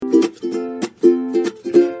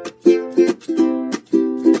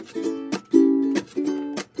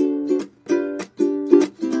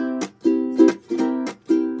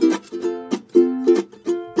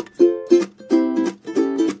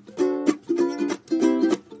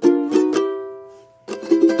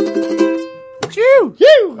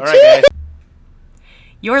All right, guys.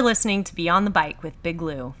 You're listening to Beyond the Bike with Big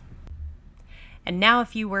Lou. And now a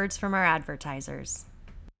few words from our advertisers.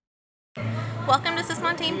 Welcome to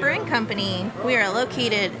Sismontane Brewing Company. We are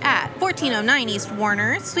located at 1409 East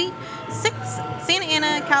Warner, Suite 6, Santa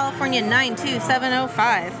Ana, California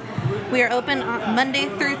 92705. We are open on Monday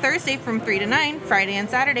through Thursday from 3 to 9, Friday and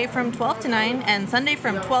Saturday from 12 to 9, and Sunday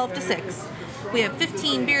from 12 to 6. We have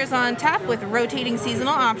 15 beers on tap with rotating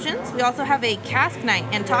seasonal options. We also have a cask night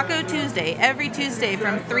and Taco Tuesday every Tuesday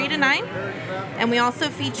from 3 to 9. And we also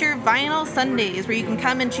feature Vinyl Sundays where you can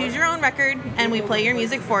come and choose your own record and we play your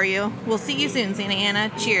music for you. We'll see you soon, Santa Ana.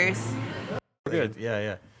 Cheers. Good.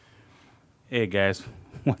 Yeah. Hey guys,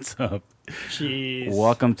 what's up? Jeez.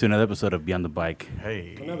 Welcome to another episode of Beyond the Bike.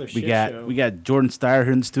 Hey. Another We shit got show. we got Jordan Steyer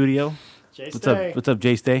here in the studio. What's up? What's up,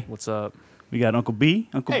 Jay Stay? What's up? We got Uncle B.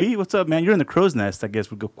 Uncle Hey. B, what's up, man? You're in the crow's nest, I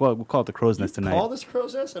guess. We'll call it the crow's nest tonight. Call this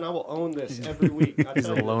crow's nest, and I will own this every week. He's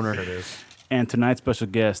a loner. It is. And tonight's special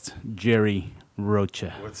guest, Jerry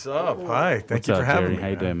Rocha. What's up? Hi. Thank What's you for up, having Jerry? me. How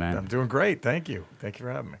you doing, man? I'm doing great. Thank you. Thank you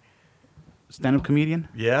for having me. Stand-up comedian?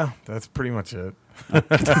 Yeah, that's pretty much it.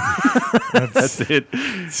 That's it.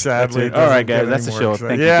 Sadly, That's it. All right, it doesn't guys, get that's the any show. more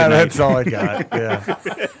Thank exciting. you. Yeah, Good night. that's all I got.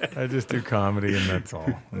 Yeah, I just do comedy, and that's all.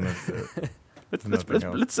 And that's it.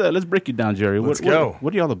 Let's break you down, Jerry. Let's go.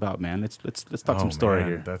 What are you all about, man? Let's talk some story man,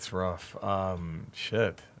 here. That's rough.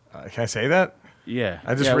 Shit. Can I say that? Yeah.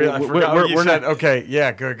 I just yeah, realized. I forgot what you we're said. not Okay.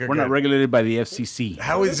 Yeah. Good. we're not regulated by the FCC.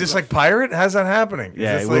 How is this like pirate? How's that happening? Is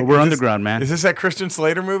Yeah, this we're is this- underground, man. Is this that Christian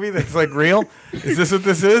Slater movie that's like real? Is this what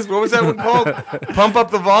this is? What was that one called? Pump Up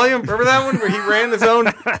the Volume? Remember that one where he ran his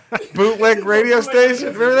own bootleg radio station?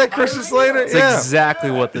 Remember that Christian Slater? It's Yeah. exactly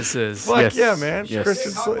what this is. Fuck Yes. yeah, man. Yes.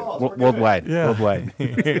 Christian Slater. Worldwide. Yeah.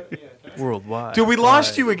 Worldwide. Worldwide. Dude, we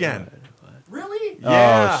lost you again. Really?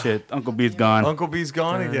 Yeah. Oh shit! Uncle B's gone. Uncle B's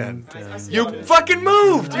gone again. You You fucking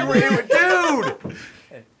moved. You were, dude.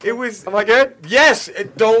 It was. Am I good? Yes.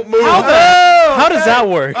 Don't move. How does that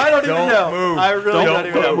work? I don't even Don't know. move. I really don't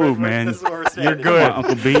even know. move, man. This is what we're saying. You're good. Come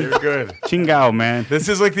on, Uncle B. You're good. Chingao, man. This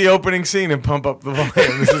is like the opening scene in Pump Up the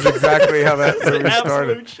Volume. This is exactly how that movie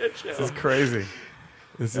started. Absolute shit show. This is crazy.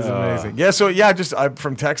 This is amazing. Yeah, so yeah, I'm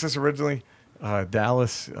from Texas originally,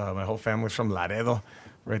 Dallas. My whole family's from Laredo,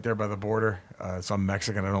 right there by the border. So I'm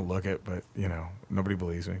Mexican. I don't look it, but you know, nobody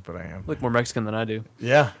believes me, but I am. Look more Mexican than I do.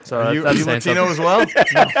 Yeah. So Are you, that's are you saying Latino something. as well?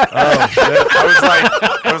 No. Oh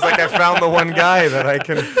shit! I was like, I found the one guy that I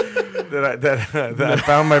can. That I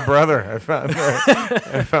found my brother. I found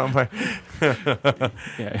my.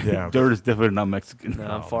 Yeah. Yeah. Dirt is definitely not Mexican. No,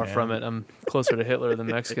 I'm far from it. I'm closer to Hitler than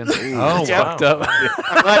Mexican. Oh, It's wow. fucked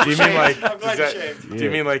up. Do you mean like? I'm glad Is you that, shaved. do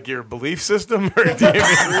you mean like your belief system, or do you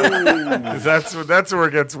mean? 'Cause that's where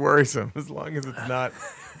it gets worrisome. As long as it's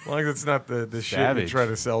not the shit you Savage. try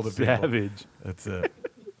to sell to people. Savage. That's it.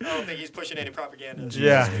 I don't think he's pushing any propaganda.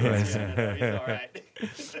 Yeah. He's all right.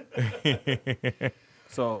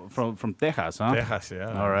 So from Texas, huh? Texas,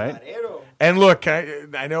 yeah. All right. Laredo. And look,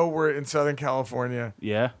 I know we're in Southern California.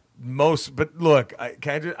 Yeah. But look, I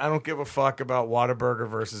don't give a fuck about Whataburger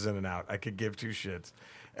versus In-N-Out. I could give two shits.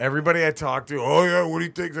 Everybody I talk to, oh yeah, what do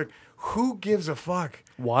you think? It's like, who gives a fuck?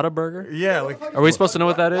 Whataburger? Yeah, like Are we supposed to know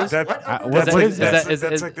what that is? that, what that's, what like, is that?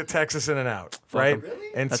 that's like the Texas In-N-Out, right? Really?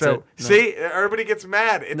 And That's so, it. No. see, everybody gets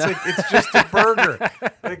mad. It's like it's just a burger.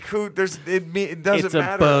 Like it doesn't It's a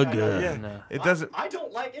matter. burger. Yeah, No. it doesn't. I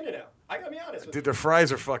don't like In-N-Out. I gotta be honest with Dude, you. their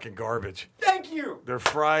fries are fucking garbage. Thank you. Their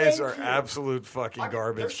fries Thank are you. absolute fucking Their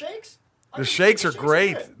garbage. shakes? The shakes are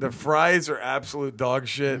great. good. The fries are absolute dog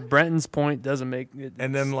shit. Brenton's point doesn't make it.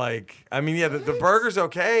 And then the burger's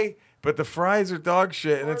okay, but the fries are dog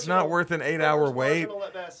shit, and it's not worth an 8-hour wait. Marginal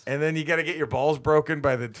at best. And then you got to get your balls broken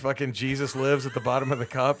by the fucking Jesus lives at the bottom of the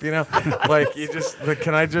cup, you know?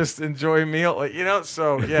 Can I just enjoy a meal? Like, you know,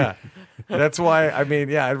 so yeah. That's why, I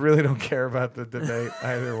really don't care about the debate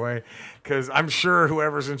either way. Because I'm sure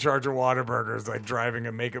whoever's in charge of Whataburger is like driving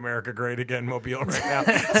a Make America Great Again mobile right now.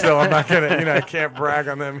 So I'm not going to, I can't brag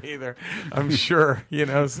on them either. I'm sure,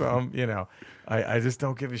 so I just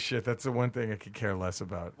don't give a shit. That's the one thing I could care less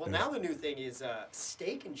about. Well, now the new thing is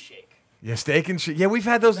Steak and Shake. Yeah, steak and shit. Yeah, we've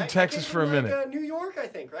had those in That Texas came for a from, minute. New York, I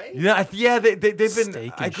think, right? Yeah, they've been.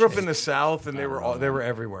 Steak I and grew up shit. in the South, and they were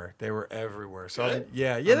everywhere. They were everywhere. So Good?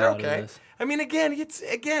 yeah, I'm they're out of okay. this. I mean, it's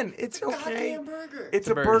okay. Goddamn burger. It's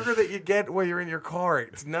a a burger burger. that you get while you're in your car.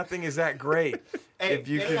 Nothing is that great. Hey, if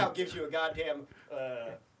you In-N-Out can, gives you a goddamn.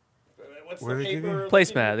 What's What the do they give paper? you?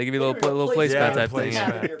 Placemat. They give you a little placemat Yeah, type the thing.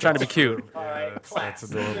 placemat. Yeah. Trying to be cute. All right, that's class.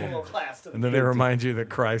 adorable. Give a little class to the and then they kids. remind you that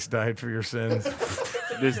Christ died for your sins.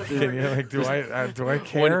 Can you, like, do I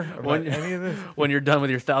care about any of this? When you're done with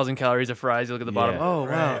your 1,000 calories of fries, you look at the bottom. Yeah. Oh wow!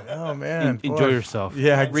 Right. Oh man, Enjoy boy. yourself.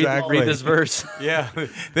 Yeah, Read, exactly. read this verse. Yeah,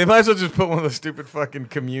 they might as well just put one of those stupid fucking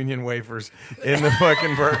communion wafers in the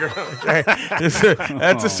fucking burger. Okay.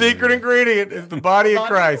 That's a secret ingredient. It's the body of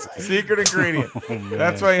Christ. Secret ingredient.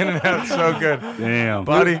 That's why In-N-Out's so good. Damn.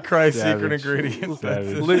 Body of Christ, secret Savage. ingredient.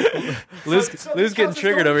 Savage. Lou's getting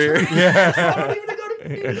triggered over here. I don't even go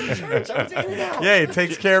to church. I was in and out. Yeah, it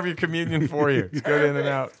takes care of your communion for you. Just go to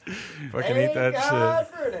In-N-Out. Fucking eat Thank that God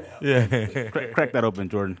shit. for In-N-Out. Yeah. Crack that open,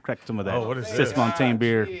 Jordan. Crack some of that. Oh, what is Cis this? Montaigne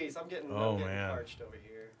beer. Jeez, I'm getting man. parched over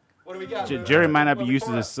here. What do we got? Jerry might not be used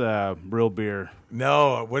to this real beer.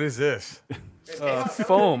 No, what is this?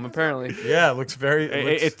 Foam, apparently. Yeah, it looks very.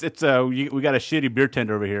 It looks, We got a shitty beer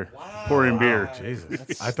tender over here pouring beer.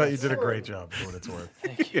 Jesus. I thought you did a great job for what it's worth.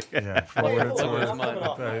 Thank you. Yeah, for what it's hold on, worth. I'm coming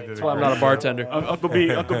off. I thought you did That's a why I'm great not a bartender. Uncle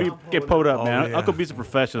B, get pulled up, man. yeah. Uncle B's a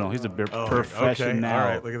professional. He's a beer professional. Okay, all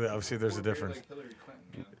right, look at that. Oh, see, there's a difference.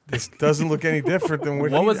 This doesn't look any different than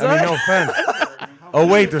what was I mean, that? no offense. Oh,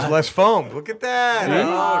 wait, there's less foam. Look at that.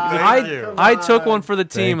 Oh, thank you. I took one for the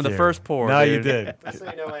team Thank in the you. first pour. No, you dude. did. So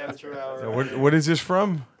you know amateur hour. What is this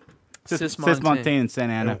from? Cis Cis Montaigne in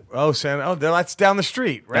Santa Ana. Oh, Santa. Oh, that's down the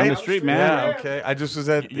street, right? Down the street, man. Yeah, okay. I just was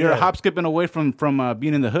at. You're yeah. a hop skipping away from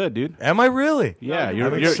being in the hood, dude. Am I really? Yeah, I'm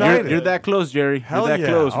you're excited. that close, Jerry. Hell you're that yeah.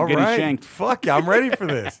 close. All We're getting right. shanked. Fuck yeah, I'm ready for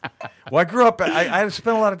this. Well, I grew up, I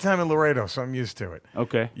spent a lot of time in Laredo, so I'm used to it.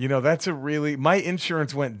 Okay. You know, that's my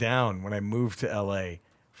insurance went down when I moved to LA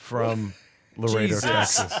from Laredo,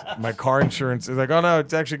 Texas. My car insurance is like, oh no,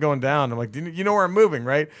 it's actually going down. I'm like, you know where I'm moving,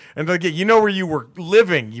 right? And they're like, yeah, you know where you were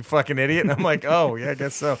living, you fucking idiot. And I'm like, oh yeah, I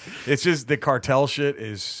guess so. It's just the cartel shit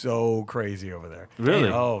is so crazy over there. Really?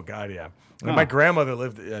 Oh god, yeah. And Huh. my grandmother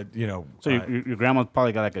lived, So your grandma's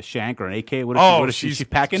probably got like a shank or an AK. What is she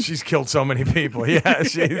packing? She's killed so many people. Yeah,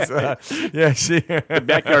 she's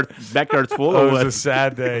Backyard's full. Oh, Or it was what? a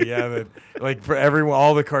sad day. Yeah, that like for everyone,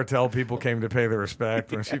 all the cartel people came to pay their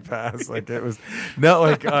respect when she passed. Like it was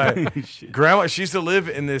grandma. She used to live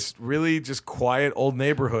in this really just quiet old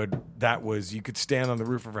neighborhood that was you could stand on the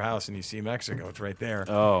roof of her house and you see Mexico. It's right there.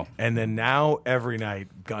 Oh. And then now every night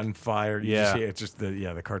gunfire. You Yeah. just see, it's just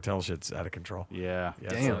the cartel shit's out of control. Yeah. Yeah,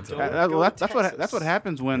 Damn. so That's what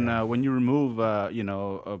happens when you remove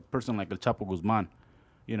a person like El Chapo Guzman.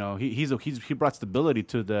 You know, he brought stability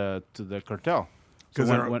to the cartel. Because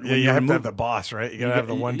So you have to have the boss, right? You gotta have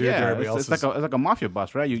the one dude. Yeah, everybody else it's like a mafia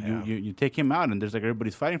boss, right? Yeah. You take him out, and there's like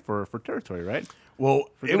everybody's fighting for territory, right? Well,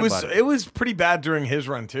 Forget about it. it was pretty bad during his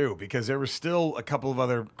run too, because there was still a couple of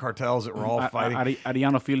other cartels that were all fighting.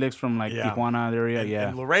 Ariano Felix from like Yeah. Tijuana area, yeah.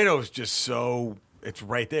 And Laredo is just so it's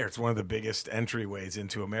right there. It's one of the biggest entryways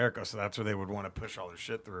into America, so that's where they would want to push all their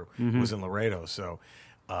shit through. Mm-hmm. Was in Laredo. So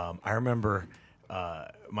I remember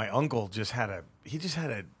my uncle he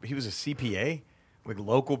was a CPA. Like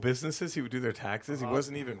local businesses, he would do their taxes. He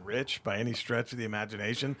wasn't even rich by any stretch of the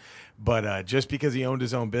imagination, but just because he owned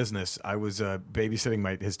his own business, I was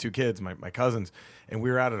babysitting his two kids, my cousins, and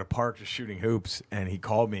we were out at a park just shooting hoops. And he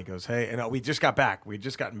called me. He goes, "Hey," and we just got back. We had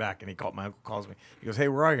just gotten back, and my uncle calls me. He goes, "Hey,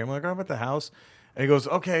 where are you?" I'm like, "I'm at the house." And he goes,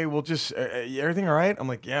 "Okay, well, just everything all right?" I'm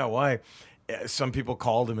like, "Yeah, why?" Some people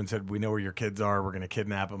called him and said, "We know where your kids are. We're going to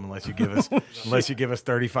kidnap them unless you give us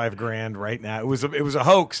 $35 grand right now." It was a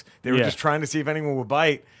hoax. They were Yeah. just trying to see if anyone would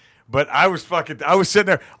bite. But I was sitting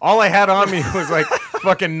there. All I had on me was like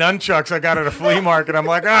fucking nunchucks I got at a flea market. I'm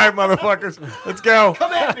like, "All right, motherfuckers, let's go."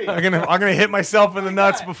 Come at me. I'm gonna hit myself in the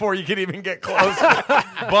nuts before you can even get close.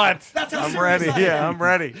 But how I'm serious ready. I am. Yeah, I'm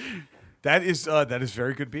ready. That is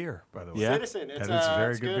very good beer, by the way. Yeah. Citizen. It's That is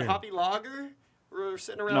very it's good good beer. hoppy lager. We're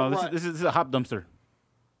sitting around No, what? this is a hop dumpster.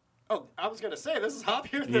 Oh, I was gonna say this is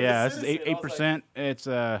hoppier than Yeah, the this is Citizen. I was 8%. It's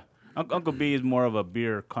Uncle B is more of a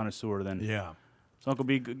beer connoisseur than. Yeah. So Uncle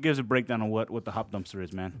B gives a breakdown on what the hop dumpster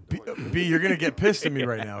is, man. B, you're gonna get pissed at me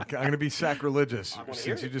right now. I'm gonna be sacrilegious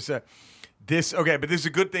since you just said this. Okay, but this is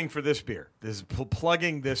a good thing for this beer. This is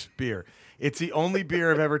plugging this beer. It's the only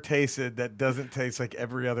beer I've ever tasted that doesn't taste like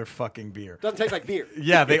every other fucking beer. Doesn't taste like beer.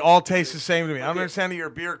 Yeah, they all taste the same to me. I don't understand that you're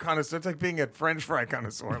a beer connoisseur. It's like being a French fry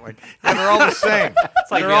connoisseur. Like, yeah, they're all the same. It's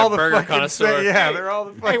like they're being all a the burger fucking connoisseur. same. Yeah, they're all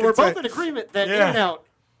the fucking Hey, we're both same. in agreement that Yeah. In-N-Out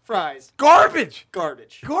fries Garbage.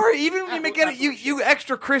 garbage. Even when you get it, you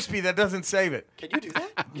extra crispy, that doesn't save it. Can you do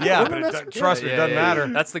that? Yeah, No, but that's trust good. me, it doesn't matter.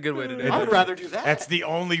 That's the good way to do I it. would rather do that. That's the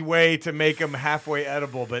only way to make them halfway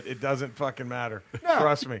edible, but it doesn't fucking matter. No.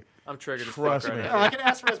 Trust me. I'm triggered as Trust fuck right me. Oh, now. I can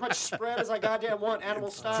ask for as much spread as I goddamn want, animal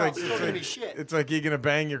style. It's still gonna be shit. It's like you gonna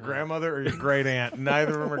bang your grandmother or your great aunt.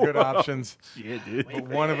 Neither of them are good options. Yeah, dude. But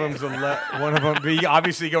one of them's one of them. But you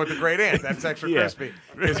obviously go with the great aunt. That's extra Yeah. crispy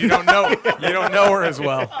because you don't know her as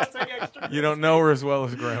well. You don't know her as well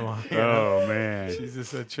as grandma. Oh man. She's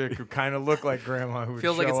just a chick who kind of looked like grandma. Who would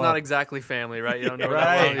Feels like show it's not up. exactly family, right? You don't know her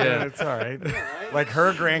Right, that well. yeah, Yeah. it's all right. Like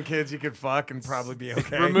her grandkids, you could fuck and probably be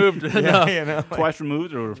okay. Removed yeah, enough. you know, like, Twice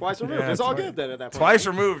removed or Twice removed. Yeah, it's all twice- good then at that point. twice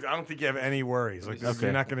removed. I don't think you have any worries. Like Okay.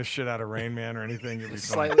 you're not gonna shit out of Rain Man or anything. You'll be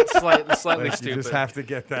fine. Slightly Like, stupid. you just have to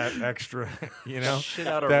get that extra, you know, Shit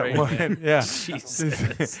out of that Rain one. Man. Yeah,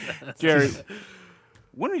 Jesus. Gary,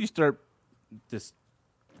 when did you start this?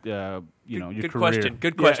 Your Good career? question.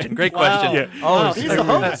 Good Yeah. question. Great Wow. question. Yeah. Wow, he's the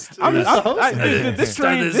host. He's the host. This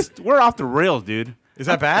train, we're off the rails, dude. Is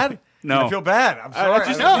that bad? No. I feel bad. I'm sorry. That's,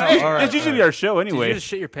 just, I don't know. that's All right, usually all our show Did you anyway. just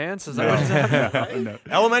shit your pants? Is that what just happened? right.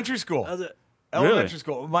 Elementary school. How's it? Elementary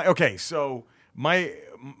school. So my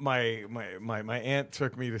aunt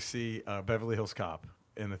took me to see Beverly Hills Cop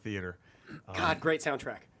in the theater. God, great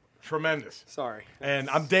soundtrack. Tremendous. Sorry. And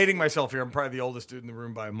I'm dating myself here. I'm probably the oldest dude in the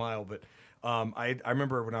room by a mile. But I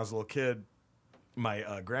remember when I was a little kid, my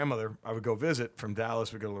grandmother, I would go visit from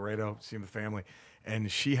Dallas. We'd go to Laredo, see the family.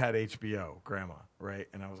 And she had HBO, grandma, right?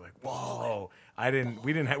 And I was like, whoa.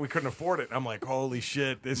 We couldn't afford it. And I'm like, holy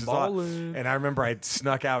shit, this is awesome. And I remember I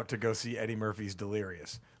snuck out to go see Eddie Murphy's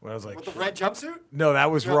Delirious. When I was like, With the red jumpsuit? no,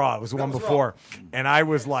 that was Raw. It was the that one was before. And I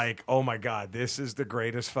was like, oh my God, this is the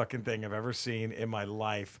greatest fucking thing I've ever seen in my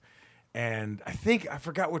life. And I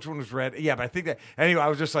forgot which one was red. Yeah, but I think that, anyway, I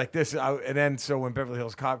was just like this. And then, so when Beverly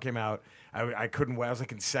Hills Cop came out, I couldn't wait. I was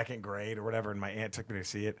like in second grade or whatever, and my aunt took me to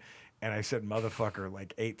see it. And I said motherfucker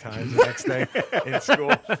like 8 times the next day in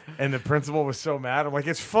school. And the principal was so mad. I'm like,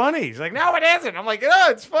 it's funny. He's like, no, it isn't. I'm like, no,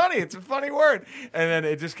 it's funny. It's a funny word. And then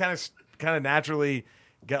it just kind of naturally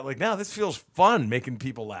got like, no, this feels fun making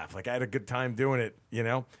people laugh. Like I had a good time doing it, you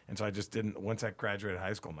know? And so I just didn't, once I graduated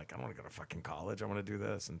high school, I'm like, I don't want to go to fucking college. I want to do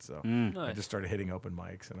this. And so I just started hitting open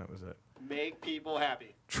mics and that was it. Make people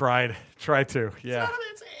happy. Try to, yeah.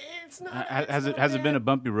 It's not. Has it been a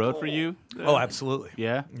bumpy road for you? Oh, absolutely.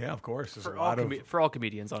 Yeah. Yeah, of course. There's For a all, lot of for all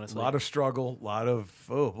comedians, a honestly. lot of struggle, a lot of,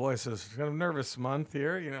 oh boy, so it's kind of nervous month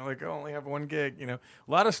here, you know, like I only have one gig, you know,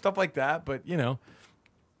 a lot of stuff like that, but you know,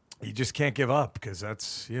 you just can't give up because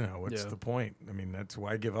that's, you know, what's the point? I mean, that's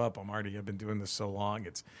why I give up. I've been doing this so long.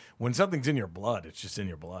 It's when something's in your blood, it's just in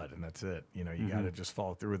your blood and that's it. You know, you got to just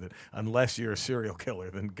follow through with it. Unless you're a serial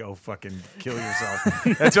killer, then go fucking kill yourself.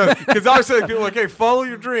 That's because I always say to people like, hey, follow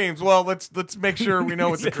your dreams. Well, let's make sure we know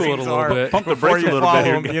what the Cool it a dreams little are bit. Pump the before brakes a you little follow bit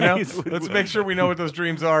here, them, you know? guys. Let's make sure we know what those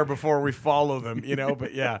dreams are before we follow them, you know?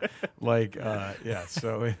 But yeah, like, yeah,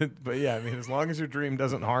 so, but yeah, I mean, as long as your dream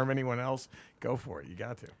doesn't harm anyone else, go for it. You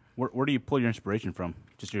got to. Where do you pull your inspiration from?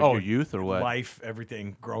 Just your youth or what? Life,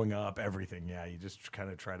 everything, growing up, everything. Yeah, you just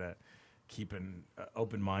kind of try to keep an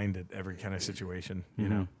open mind at every kind of situation, you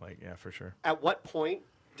know? Like, yeah, for sure. At what point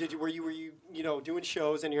were you doing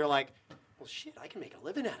shows and you're like, well, shit, I can make a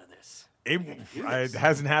living out of this. It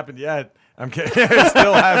hasn't happened yet. I'm kidding. It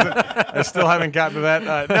still hasn't. I still haven't gotten to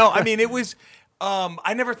that. No, I mean, it was.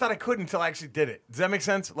 I never thought I could until I actually did it. Does that make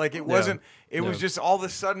sense? Like it wasn't. It was just all of a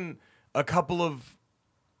sudden a couple of,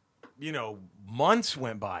 months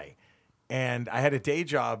went by, and I had a day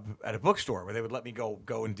job at a bookstore where they would let me go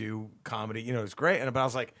and do comedy. You know, it was great. But I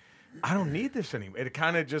was like, I don't need this anymore. It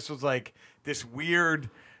kind of just was like this weird.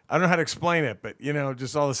 I don't know how to explain it, but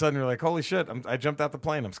just all of a sudden you're like, holy shit! I jumped out the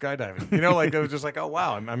plane. I'm skydiving. Like it was just like, oh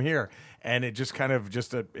wow, I'm here. And it just kind of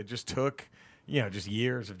it just took, just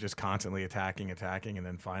years of just constantly attacking, and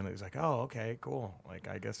then finally it was like, oh okay, cool. Like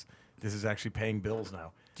I guess this is actually paying bills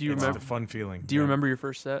now. Do you It's remember? a fun feeling? Do you remember your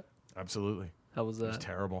first set? Absolutely. How was It was that?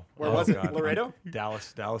 terrible. Where was it? Laredo?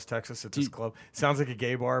 Dallas, Texas. At this club. Sounds like a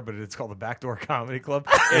gay bar, but it's called the Backdoor Comedy Club.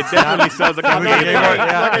 It definitely sounds like Sounds like a gay bar. Like a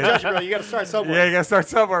Yeah, judge, bro. You got to start somewhere. yeah, you gotta start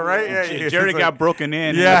somewhere, right? Yeah, Jerry it's got like- broken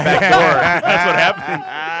in Yeah, the back door. That's what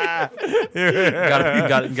happened.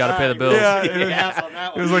 You got to pay the bills. Yeah, You really ass on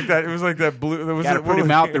that It was one. like that blue. There was Gotta that- put what him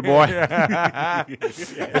was- out there, boy.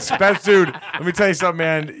 Dude, let me tell you something,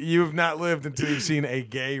 man. You've not lived until you've seen a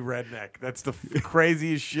gay redneck. That's the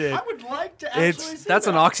craziest shit. I would like to It's- actually see That's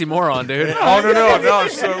that. an oxymoron, dude. Oh no.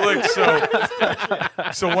 So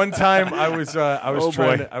look, so one time I was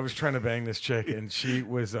trying to bang this chick, and she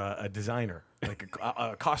was a designer, like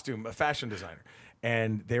a costume, a fashion designer.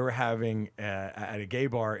 And they were having at a gay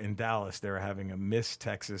bar in Dallas. They were having a Miss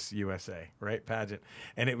Texas USA pageant,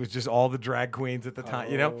 and it was just all the drag queens at the time,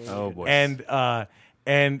 Oh boy.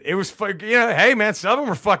 And it was, hey man, some of them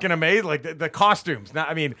were fucking amazing. Like the costumes. Now,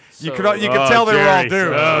 I mean, you could Oh, tell they were all Jerry.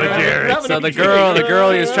 dudes. Oh, Yeah. Jerry. So the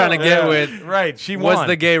girl he was trying to get with Right, she was won.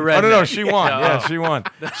 the gay Oh, no, redneck. she won. Yeah. Yeah, she won.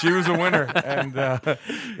 She was a winner. And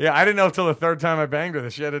yeah, I didn't know until the third time I banged her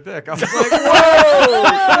that she had a dick. I was like, whoa,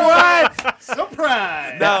 what?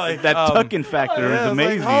 Surprise! No, like, That tucking factor yeah, is I was like,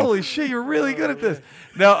 amazing. holy shit, you're really good at this.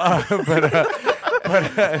 No,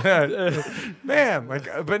 man,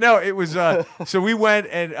 but no, it was. So we went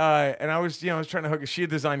and I was, I was trying to hook. She had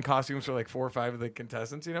designed costumes for like 4 or 5 of the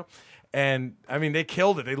contestants, and I mean they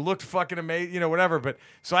killed it. They looked fucking amazing, whatever. But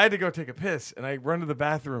so I had to go take a piss, and I run to the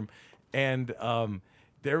bathroom, and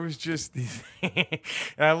there was just these. And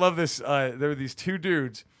I love this. There were these 2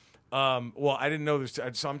 dudes. Well, I didn't know this.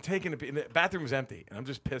 So I'm taking and the bathroom was empty, and I'm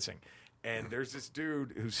just pissing. And there's this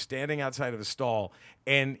dude who's standing outside of the stall,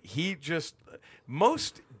 and he just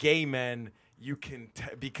most gay men you can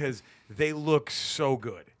because they look so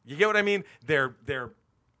good. You get what I mean? They're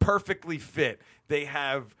perfectly fit. They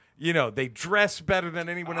have they dress better than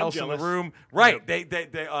anyone else jealous. in the room. Right? They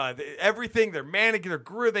everything. They're manicured. They're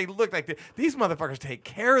groomed. They look like these motherfuckers take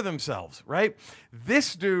care of themselves. Right?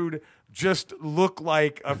 This dude just looked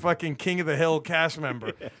like a fucking King of the Hill cast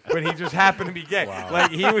member, but he just happened to be gay. Wow.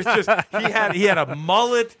 Like he was just he had a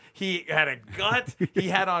mullet, he had a gut, he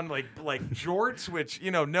had on like jorts, which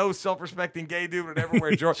no self-respecting gay dude would ever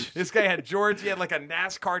wear jorts. This guy had jorts. He had like a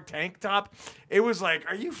NASCAR tank top. It was like,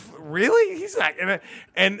 are you really? He's like,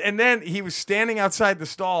 and then he was standing outside the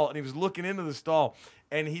stall and he was looking into the stall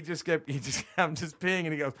and I'm just peeing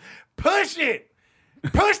and he goes, push it.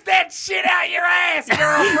 Push that shit out your ass,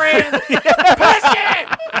 girlfriend. Push it.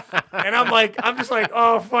 And I'm just like,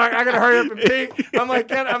 oh fuck, I gotta hurry up and pee. I'm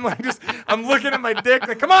looking at my dick,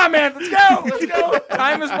 like, come on, man, let's go.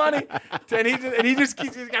 Time is money. And he just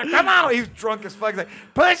keeps going, come on. He was drunk as fuck. He's like,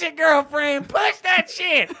 push it, girlfriend. Push that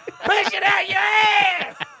shit. Push it out your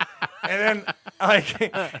ass. And then,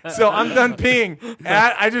 so I'm done peeing, and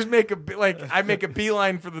I just make a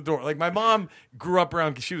beeline for the door. Like my mom grew up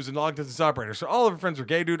around, because she was a long distance operator, so all of her friends were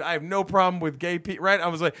gay, dude. I have no problem with gay people, right? I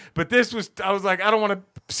was like, I was like, I don't want to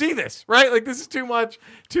see this, right? Like this is too much,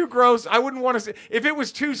 too gross. I wouldn't want to see. If it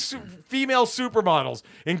was 2 female supermodels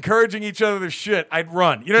encouraging each other to shit, I'd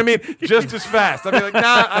run. You know what I mean? Just as fast. I'd be like,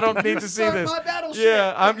 nah, I don't need to see Start this. my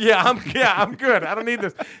battleship. I'm good. I don't need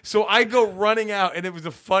this. So I go running out, and it was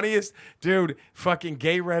the funniest. Dude, fucking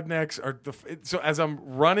gay rednecks are so as I'm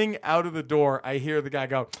running out of the door, I hear the guy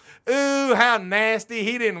go, ooh, how nasty,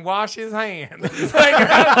 he didn't wash his hands. Like,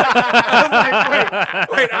 I was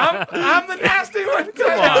like, wait, I'm the nasty one?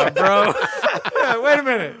 Come on, bro. Yeah, wait a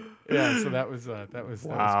minute. Yeah, so that was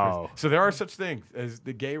Wow. crazy. So there are such things as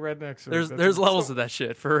the gay rednecks. There's levels of that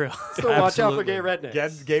shit for real. So watch out for gay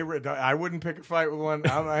rednecks. I wouldn't pick a fight with one.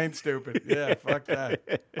 I ain't stupid. Yeah, fuck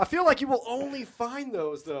that. I feel like you will only find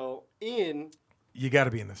those though in. You got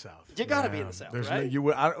to be in the South. You got to be in the South, right?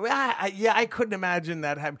 I couldn't imagine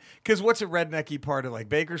that happening. Because what's a rednecky part of like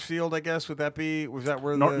Bakersfield? I guess was that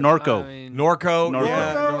where Norco. I mean, Norco? Norco.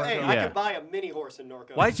 Yeah, Norco? Hey, I Yeah. could buy a mini horse in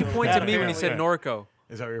Norco. Why'd you point to me when you said Yeah. Norco?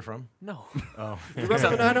 Is that where you're from? No. Oh, Remember the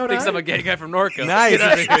 909? Thinks I'm a gay guy from Norco. nice.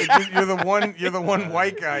 You're the one. You're the one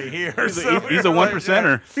white guy here. He's a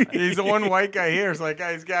 1%er. He's the one white guy here. It's like,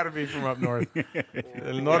 he's got to be from up north.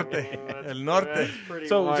 El norte. El norte. That's pretty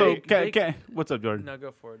So white. what's up, Jordan? No,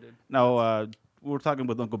 go for it, dude. No, we were talking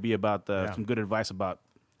with Uncle B about some good advice about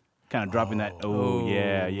kind of dropping that. Oh,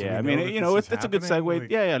 yeah. Do we I know mean, that this is it's a good happening? segue.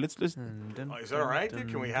 Yeah. Let's. Oh, is that all right, dude?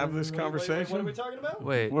 Can we have this conversation? What are we talking about?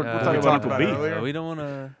 Wait, We're we talking about talked Uncle about B. it earlier. we don't want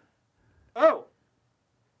to. Oh.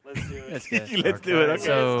 Let's do it. That's good. Let's do it. Okay.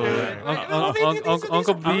 So,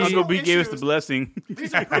 Uncle B. Uncle B gave us the issues. blessing.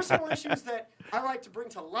 These are personal issues that I like to bring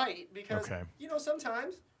to light because, Okay.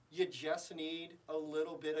 sometimes you just need a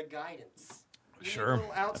little bit of guidance. You need a Sure.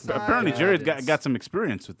 little outside Apparently, Jared guidance. got some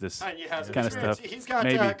experience with this. He has kind of experience. stuff. He's got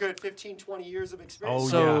Maybe. a good 15, 20 years of experience. Oh,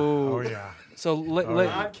 So- yeah. Oh, yeah. So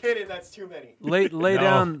I'm kidding. That's too many. lay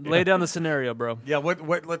No. down the scenario, bro. Yeah, let's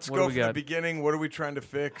What go do we from the got? beginning. What are we trying to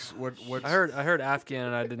fix? What's I heard Afghan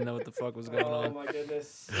and I didn't know what the fuck was going Oh on. my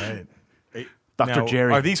goodness. Right. Hey, Dr. now,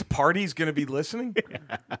 Jerry. Are these parties going to be listening?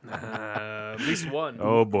 At least one.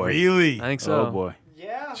 Oh boy. Really? I think so. Oh boy.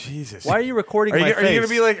 Yeah. Jesus. Why are you recording Are my you, face? are you gonna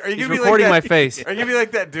be like? Are you He's gonna be recording like my that, face? Are you gonna be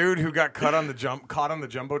like that dude who got caught on the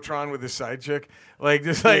jumbotron with his side chick? Like,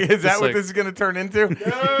 just like, is that Just what like- this is gonna turn into? Okay,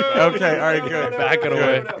 No, all right, no, good. no, Back it no,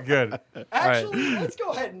 away. no, no. Good. Actually, let's go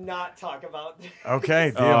ahead and not talk about this.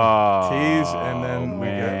 Okay, deal. Oh, Tease, and then we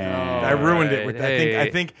man. get. I ruined it with. Hey.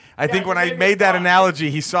 I think Yeah, when you I made me made that talk.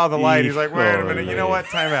 analogy, he saw the light. He's like, wait a Oh, minute. You man. know what?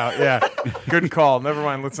 Time out. Yeah. Good call. Never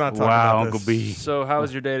mind. Let's not talk Wow, about Uncle this. B. So how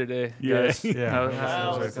was your day today, Yeah. guys? Yeah. How-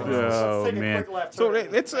 Well, Let's- Oh, let's take man. a quick left So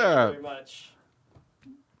turn. let's, Thank you very much.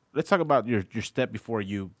 Let's talk about your step before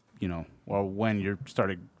you know, or when you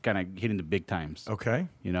started kind of hitting the big times. Okay.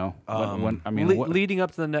 You know, when I mean, what, leading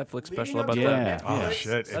up to the Netflix special. How about Yeah. that? Oh Netflix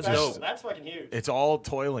shit. That's special. dope. That's fucking huge. It's all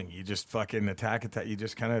toiling. You just fucking attack. You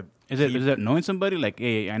just kind of. is it knowing somebody like,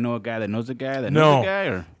 hey, I know a guy that knows a guy that No. knows a guy,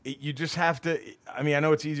 or You just have to. I mean, I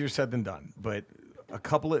know it's easier said than done, but a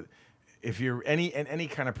couple of. If you're in any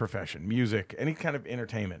kind of profession, music, any kind of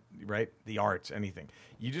entertainment, right? The arts, anything,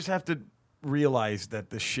 you just have to realize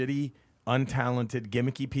that the shitty, untalented,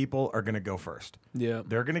 gimmicky people are going to go first. Yeah.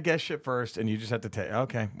 They're going to get shit first, and you just have to take,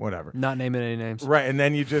 okay, whatever. Not naming any names. Right, and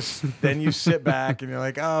then you just sit back and you're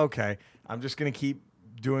like, oh, okay, I'm just gonna keep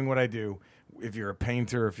doing what I do. If you're a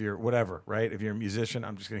painter, if you're whatever, right? If you're a musician,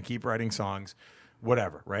 I'm just gonna keep writing songs,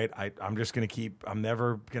 whatever, right? I'm just gonna keep. I'm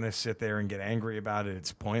never gonna sit there and get angry about it.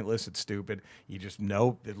 It's pointless. It's stupid. You just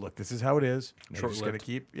know that. Look, this is how it is. And you're just gonna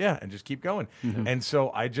Short-lived. and just keep going. And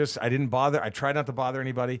so I didn't bother. I tried not to bother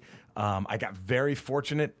anybody. I got very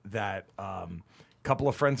fortunate that a couple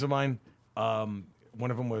of friends of mine. One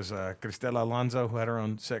of them was Cristela Alonso, who had her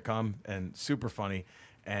own sitcom and super funny,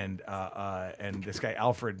 and this guy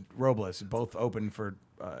Alfred Robles, both opened for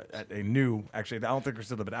at a new. Actually, I don't think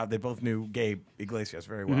Cristela, but they both knew Gabe Iglesias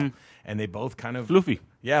very well, and they both kind of Floofy.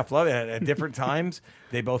 Yeah, Fluffy. At different times,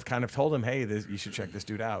 they both kind of told him, "Hey, you should check this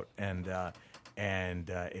dude out," and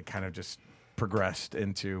it kind of just progressed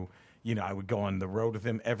into. I would go on the road with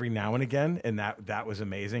him every now and again, and that was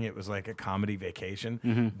amazing. It was like a comedy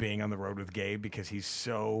vacation being on the road with Gabe because he's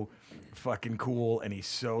so fucking cool and he's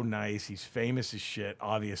so nice. He's famous as shit,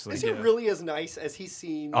 obviously. Is he really as nice as he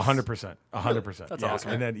seems? 100%. 100%. That's yeah.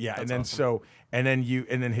 awesome. And then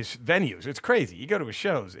and then his venues. It's crazy. You go to his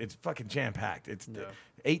shows, it's fucking jam packed. It's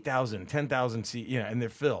 8,000, 10,000 seats, and they're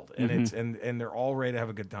filled, and it's and they're all ready to have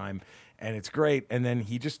a good time, and it's great. And then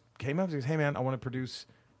he just came up and goes, "Hey man, I want to produce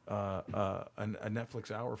a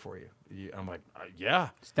Netflix hour for you." I'm like, yeah.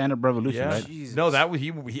 Stand Up Revolution, Yeah. right? Jesus. No, that was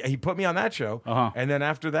he put me on that show. Uh-huh. And then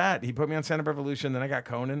after that, he put me on Stand Up Revolution. Then I got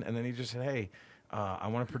Conan, and then he just said, "Hey, I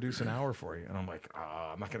want to produce an hour for you." And I'm like,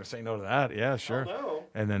 I'm not going to say no to that. Yeah, sure. no.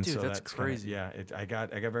 And then Dude, so that's kinda- crazy. yeah, I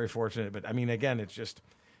got very fortunate, but I mean, again, it's just,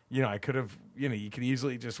 I could have, you could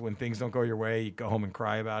easily just when things don't go your way, you go home and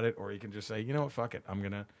cry about it, or you can just say, you know what, fuck it, I'm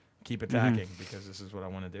gonna keep attacking because this is what I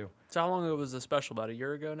want to do. So how long ago was the special? About a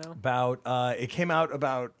year ago now? About it came out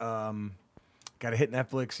about got to hit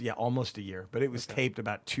Netflix, almost a year, but it was taped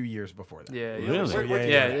about 2 years before that. Yeah.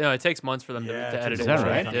 Really? Yeah. No, it takes months for them Yeah, to it edit takes it. Is that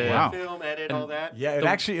right? Yeah. Wow. Film, edit, all that. Yeah, it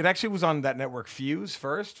actually was on that network Fuse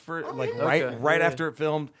first for right Okay. right Yeah. after it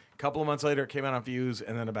filmed. A couple of months later, it came out on Fuse,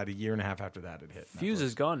 and then about a year and a half after that, it hit. Fuse Netflix.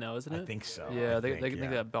 is gone now, isn't it? I think so. Yeah, I they think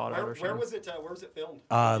that bought out or Where something. was it? Where was it filmed?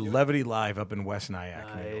 Levity Live up in West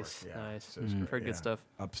Nyack, New York. Nice, Yeah. nice. So it was great, Heard good stuff.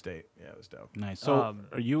 Upstate. Yeah, it was dope. Nice. So,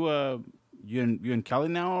 are you you in Cali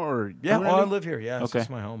now, or Yeah, I permanently? live here. Yeah, Okay. it's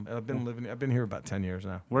my home. I've been here about 10 years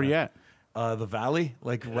now. Where you at? The Valley,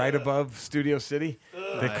 like right above Studio City.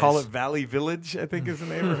 They call it Valley Village, I think is the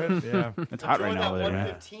neighborhood. Yeah. It's hot right Joined now that there, man.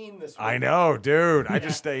 115 this week. I know, dude. I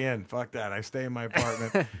just stay in. Fuck that. I stay in my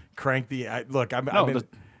apartment. Crank the.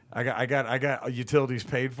 I got utilities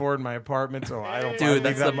paid for in my apartment, so I don't. Dude, I leave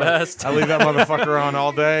that's that the best. I leave that motherfucker on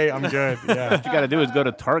all day. I'm good. Yeah. What you got to do is go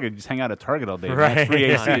to Target, just hang out at Target all day. man. Right. It's free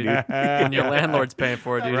AC, Nah, dude. When your landlord's paying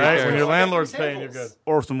for it, dude. Right. who When cares? your landlord's paying, you're good.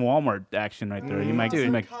 Or some Walmart action right there. You might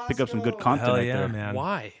pick up some good content right there. man.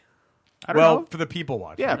 Why? I don't Well, know. for the people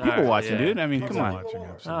watching. Yeah, people Alright, watching, yeah. dude. I mean, People come on. watching. All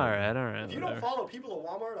Absolutely. right. If you don't follow people at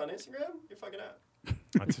Walmart on Instagram, you're fucking out.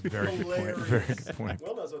 That's a very good point. Very good point.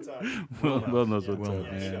 Will knows what's up. Will knows what's Will up,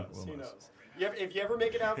 Yeah, knows. he man. knows. He knows. If you ever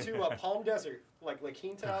make it out to Palm Desert, like La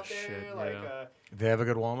Quinta out there, shit, like yeah. They have a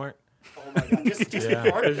good Walmart. oh my god, just Yeah.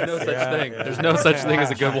 part of There's no this. such thing. There's no such thing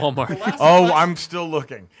as a good Walmart. Oh, I'm still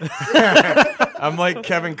looking. I'm like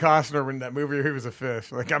Kevin Costner in that movie where he was a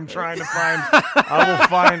fish. Like I'm trying to find.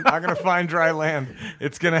 I'm gonna find dry land.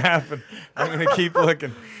 It's gonna happen. I'm gonna keep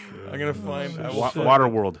looking. I'm gonna find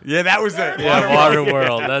Waterworld. Yeah, that was it. Yeah,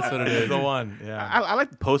 Waterworld. That's what it Is is. the one. Yeah. I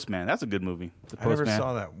like The Postman. That's a good movie. The I never Postman.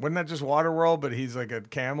 saw that. Wasn't that just Waterworld, but he's like a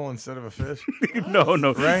camel instead of a fish? No,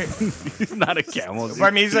 Right? he's not a camel.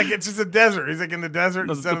 I mean, he's like, it's just a desert. He's like in the desert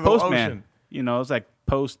No, instead the of the Postman. ocean. You know, it's like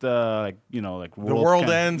post, like like The world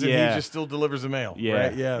ends and yeah. he just still delivers the mail. Yeah,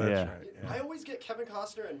 Right? Yeah, that's yeah. right. Yeah. I always get Kevin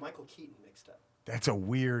Costner and Michael Keaton mixed up. That's a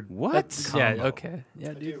weird What? Yeah. combo. Okay. Yeah,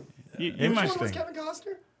 I dude. do. You Which one was Interesting. Kevin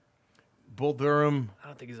Costner? Bull Durham, I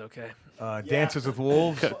don't think he's okay. Dances with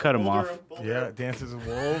Wolves. Cut him Bull off. Durham, Bull Yeah, Durham. Dances with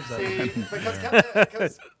Wolves. See,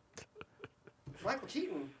 because Michael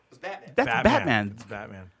Keaton was Batman. That's Batman. It's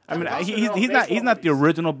Batman. I mean, Kevin Costner he's in all not baseball the movies.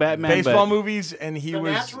 original Batman. Baseball but, movies, and he The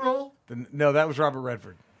was. Natural. No, that was Robert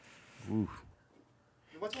Redford.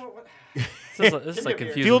 What's one? What? This is like Give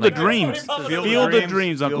me a confusing. Field of like, Dreams. Field of Field of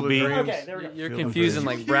Dreams, Uncle Field of B. Dreams. Okay, there we go. You're Field of confusing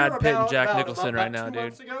Dreams. like Brad Pitt and Jack About Nicholson right now, 2 dude.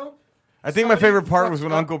 months ago, I think my somebody favorite part was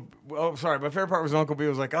fucked when up- Uncle. Oh, sorry. My favorite part was when Uncle B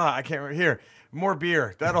was like, I can't remember. Here, more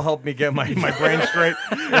beer. That'll help me get my brain straight.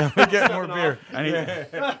 Yeah, let me get more beer. I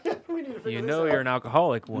need- We need to figure You this know out. you're an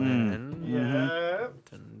alcoholic when. Yeah.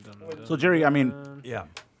 So Jerry, I mean, Yeah.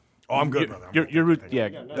 Oh, I'm good, brother. I'm good. your routine. Yeah,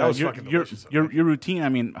 That was your, fucking your, delicious. your routine. I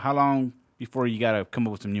mean, how long before you gotta come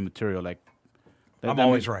up with some new material? Like, I'm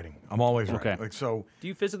always writing. I'm always Okay. writing. Like so. Do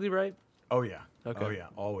you physically write? Oh yeah. Okay. Oh yeah.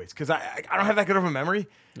 Always. Because I don't have that good of a memory.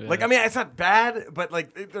 Like I mean, it's not bad, but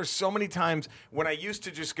like there's so many times when I used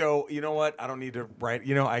to just go, you know what? I don't need to write.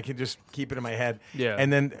 You know, I can just keep it in my head. Yeah.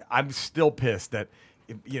 And then I'm still pissed that,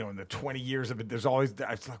 in the 20 years of it, there's always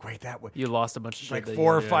I was like, wait, that way. You lost a bunch of shit. Like that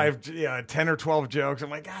 4 or you- 5, 10 or 12 jokes. I'm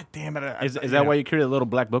like, God damn it! Is that why you carry a little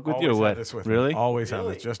black book with you, or always what? have this with me. Really? Always have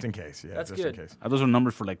Really? this, just in case. Yeah, That's just good. in case. Are those are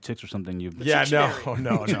numbers for like chicks or something? You Yeah, Dictionary.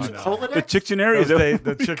 no. the Rolodex? Dictionary.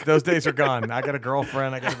 Those days are gone. I got a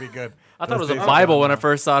girlfriend. I got to be good. I thought it was Those a days are Bible gone when I now.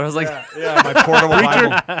 first saw it. I was like, Yeah, my portable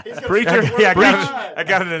Bible. He's gonna Preacher. say the Yeah, word I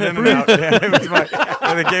got it at In-N-Out. Yeah, it was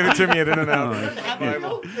and they gave it to me at In-N-Out. Happy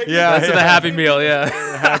Meal? Yeah, that's in the Happy Meal, yeah.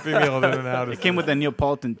 Happy Meal at In-N-Out. It came with that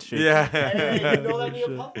Neapolitan shit. Yeah. Hey, you know that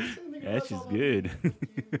Neapolitan? Yeah, that shit's good.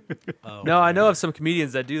 No, I know of some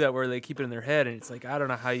comedians that do that where they keep it in their head, and it's like I don't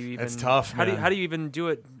know how you even. It's tough, How do you, man. how do you even do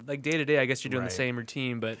it like day to day? I guess you're doing Right. the same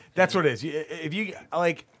routine, but That's what it is. If you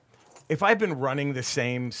like, if I've been running the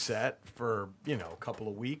same set for a couple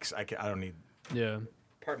of weeks, I don't need. yeah,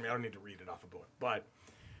 Pardon me, I don't need to read it off a book. But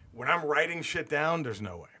when I'm writing shit down, there's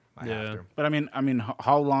no way. I Yeah. have to. But I mean,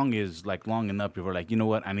 how long is like long enough before like, you know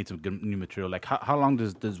what, I need some good new material? Like, how long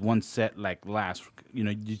does one set like last? Do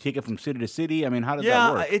you take it from city to city? I mean, how does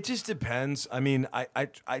that work? It just depends. I mean,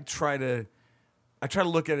 I try to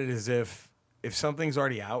look at it as if something's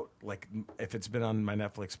already out, like if it's been on my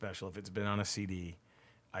Netflix special, if it's been on a CD,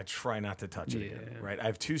 I try not to touch it again. Right? I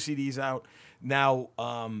have 2 CDs out now.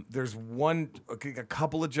 There's a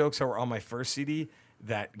couple of jokes that were on my first CD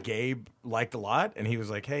that Gabe liked a lot, and he was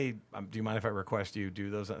like, "Hey, do you mind if I request you do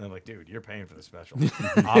those?" And I'm like, "Dude, you're paying for the special."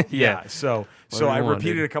 Yeah. So Whatever I you want,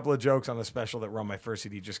 repeated dude. a couple of jokes on the special that were on my first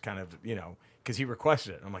CD, just kind of because he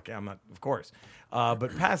requested it. I'm like, yeah, I'm not, of course.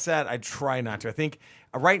 But past that, I try not to. I think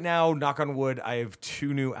right now, knock on wood, I have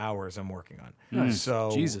 2 new hours I'm working on. So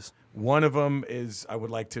Jesus. one of them is I would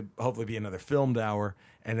like to hopefully be another filmed hour,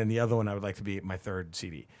 and then the other one I would like to be my 3rd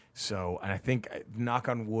CD. So, and I think knock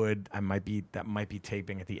on wood, that might be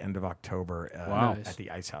taping at the end of October Wow. Nice. at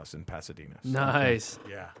the Ice House in Pasadena. So, nice.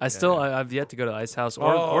 yeah. I've yet to go to Ice House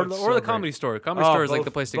or Oh, it's so the great. Comedy Store. Comedy Oh, Store is like both-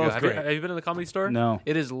 the place to go. both Have you, great. have you been to the Comedy Store? No.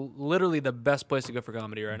 It is literally the best place to go for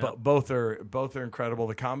comedy right now. Both are incredible.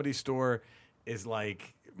 The Comedy Store is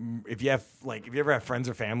like if you ever have friends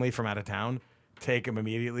or family from out of town, take them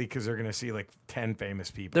immediately because they're gonna see like 10 famous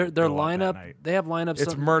people. Their go up that lineup, night. they have lineups.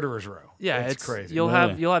 It's Murderers Row. yeah, it's crazy. You'll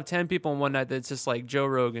Really? have 10 people in one night. That's just like Joe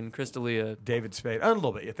Rogan, Chris D'Elia, David Spade. A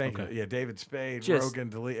little bit. Yeah, thank you. Yeah, David Spade, Just Rogan,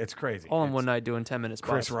 D'Elia. It's crazy. all in It's one night doing 10-minute spots.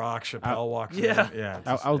 Chris Rock, Chappelle walks yeah. in. Yeah.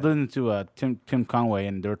 I was listening to Tim Conway,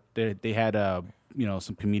 and they had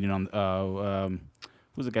some comedian on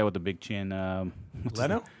who's the guy with the big chin? What's his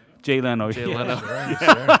Leno? name? Jay Leno. Jay Yeah. Leno.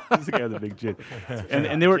 He's the guy with the big chin.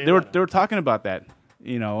 And they were talking about that.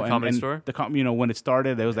 Comedy Store? When it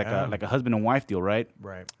started, there was like a husband and wife deal, right?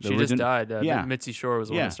 Right. The She just origin- died. Yeah. Mitzi Shore was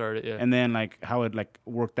the one that started it. Yeah. And then like how it like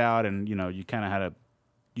worked out, and you kind of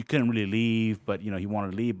you couldn't really leave, but he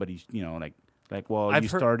wanted to leave, but he's well, I've you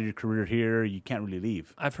heard- started your career here, you can't really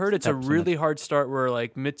leave. I've heard it's a Type of really hard start where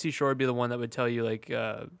like Mitzi Shore would be the one that would tell you like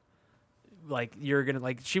like you're gonna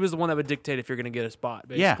like she was the one that would dictate if you're gonna get a spot.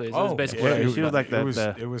 Yeah. Basically, So it was basically yeah, what she was like it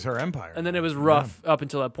that. was her empire. and then it was rough up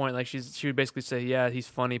until that point. Like she would basically say, "Yeah, he's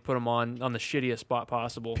funny. Put him on the shittiest spot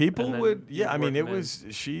possible." People And then would, yeah. I you'd mean, work it him in. was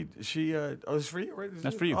she. Oh, it's for you, right?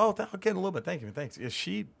 That's for you. Oh, okay, a little bit. Thank you, thanks. Yeah,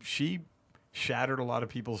 she shattered a lot of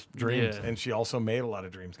people's dreams, Yeah. and she also made a lot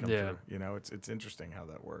of dreams come Yeah. true. You know, it's interesting how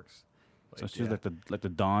that works. So she was like the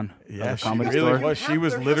Dawn Yeah, of the she comedy really store. was. She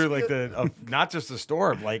was literally like not just a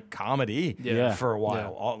store of like comedy Yeah. for a while. Yeah.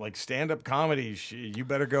 All, like stand up comedy. You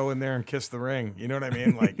better go in there and kiss the ring. You know what I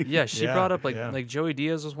mean? Like Yeah, she brought up yeah. like Joey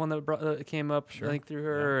Diaz was one that came up I think through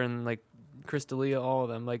her, and like Chris D'Elia, all of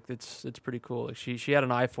them. Like it's pretty cool. Like she had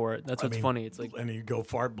an eye for it. That's I what's mean, funny. It's like and you go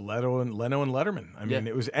far, Leno and Letterman. I mean,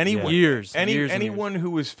 Yeah. it was anyone, Years and anyone who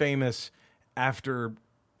was famous after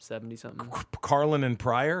 70 something. Carlin and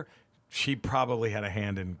Pryor. She probably had a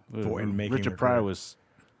hand in making Richard their Pryor career. was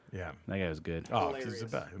Yeah. that guy was good. Oh, he's Hilarious. the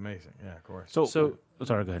best. Amazing. Yeah, of course. So sorry,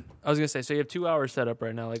 go ahead. I was gonna say, so you have 2 hours set up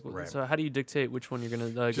right now. Like, Right. so how do you dictate which one you're gonna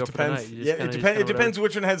go just for the depends. night? You just Yeah, kinda- it just depends. kinda It depends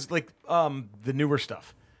which one has like the newer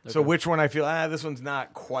stuff. So Okay. which one I feel this one's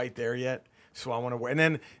not quite there yet. So I want to. And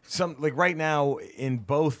then some like right now in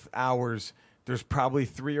both hours. There's probably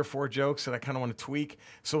 3 or 4 jokes that I kind of want to tweak.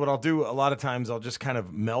 So what I'll do a lot of times, I'll just kind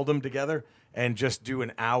of meld them together and just do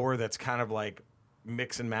an hour that's kind of like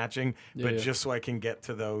mix and matching, but yeah. just so I can get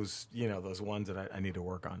to those, those ones that I need to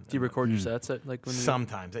work on. Do you record your sets at like when you?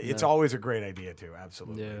 Sometimes it's Yeah. always a great idea too,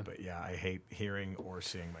 absolutely. Yeah. But yeah, I hate hearing or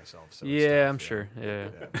seeing myself. So Yeah, stuff, I'm sure. Yeah.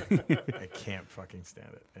 I can't fucking stand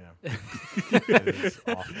it. Yeah, it is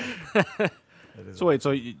awful. It is So wait,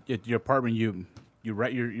 so at your apartment, you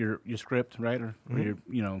write your script, right, or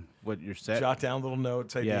your what your set? jot down little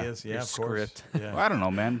notes, ideas. Yeah, Your of course. script. Yeah. Well, I don't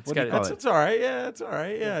know, man. What do you gotta- call It's, it? it's all right. Yeah, it's all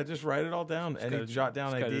right. Yeah, just write it all down and gotta- jot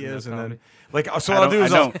down just gotta do ideas, no and then comedy. like so. I What I'll don't. do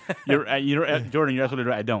is I I'll, don't. You're Jordan. You're absolutely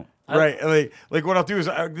right. I don't. right. Like what I'll do is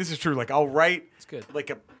this is true. Like I'll write good.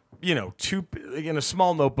 like a in a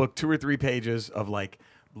small notebook 2 or 3 pages of like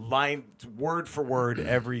line word for word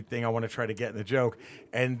everything I want to try to get in the joke,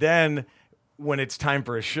 and then when it's time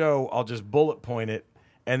for a show, I'll just bullet point it.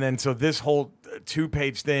 And then so this whole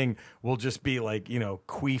 2-page thing will just be like,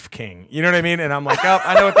 Queef King. You know what I mean? And I'm like, oh,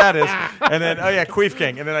 I know what that is. And then, oh yeah, Queef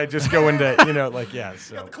King. And then I just go into, like, yeah.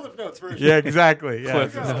 So. Got the Cliff Notes version. Yeah, exactly. Yeah,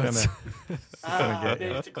 Cliff it's just Notes.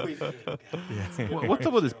 Named to Queef. What's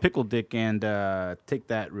up with this Pickle Dick and Take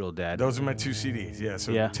That Real Dad? Those are my 2 CDs. Yeah.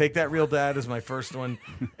 So Yeah. Take That Real Dad is my first one,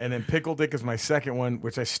 and then Pickle Dick is my second one,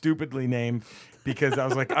 which I stupidly named because I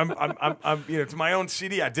was like, I'm it's my own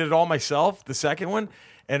CD. I did it all myself. The second one.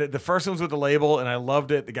 And the first one was with the label, and I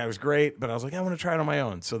loved it. The guy was great, but I was like, I want to try it on my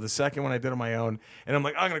own. So the second one I did on my own, and I'm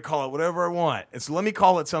like, I'm going to call it whatever I want. And so let me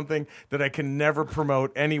call it something that I can never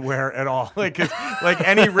promote anywhere at all. Like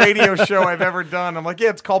any radio show I've ever done, I'm like,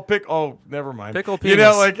 yeah, it's called Oh, never mind. Pickle You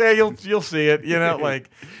Penis. like, hey, you'll see it.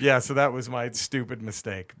 Yeah. So that was my stupid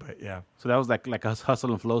mistake, but yeah. So that was like a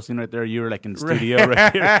hustle and flow scene right there. You were like in the studio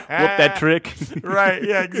right here. Whoop that trick. Right.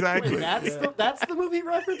 Yeah. Exactly. That's the movie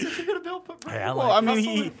reference that you're gonna build. Yeah, Well, I mean,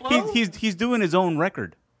 Hustle and Flow? he's doing his own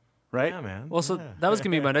record, right? Yeah, man. Well, so Yeah. that was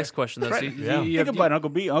gonna be my next question though. So Yeah. you Think have, about it, Uncle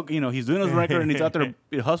B. He's doing his record and he's out there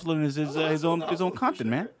hustling his own content,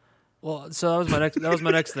 man. Well, so that was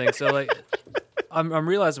my next thing. So like, I'm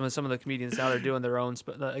realizing with some of the comedians now they're doing their own.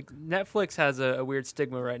 Like Netflix has a weird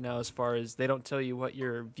stigma right now as far as they don't tell you what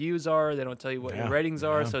your views are, they don't tell you what Yeah, your ratings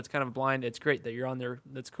are, yeah. so it's kind of blind. It's great that you're on there.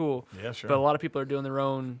 That's cool. Yeah, sure. But a lot of people are doing their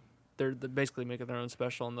own. They're basically making their own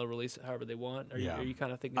special and they'll release it however they want. Are you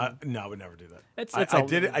kind of thinking? No, I would never do that. It's I all-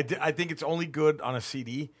 did it. I think it's only good on a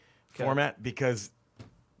CD format because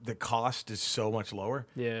the cost is so much lower.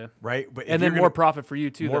 Yeah. Right. But if And then you're more gonna- profit for you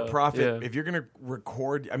too. more though. profit. Yeah. If you're gonna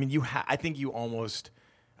record, I mean, I think you almost.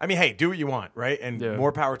 I mean, hey, do what you want, right? And Yeah.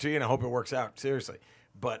 more power to you. And I hope it works out. Seriously,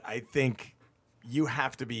 but I think you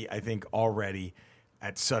have to be. I think already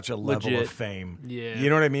at such a level Legit. of fame. Yeah. You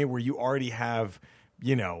know what I mean? Where you already have,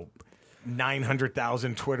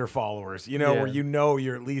 900,000 Twitter followers, Yeah. where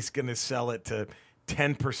you're at least going to sell it to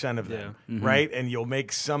 10% of them, Yeah. right? And you'll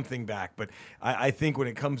make something back. But I think when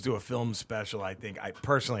it comes to a film special, I'd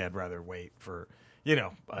rather wait for,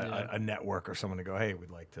 a network or someone to go, hey,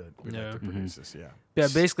 we'd like to produce this. Yeah. Yeah,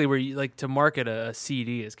 basically, where you like to market a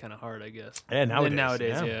CD is kind of hard, I guess. Yeah,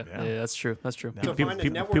 nowadays, yeah, yeah. that's true. That's true. To People, find a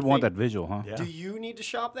people, network people want thing, that visual, huh? Yeah. Do you need to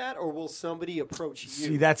shop that, or will somebody approach you?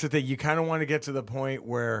 See, that's the thing. You kind of want to get to the point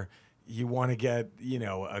where you want to get,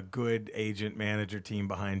 a good agent manager team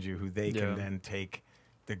behind you who they can then take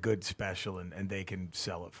the good special, and they can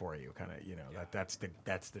sell it for you, kind of, that's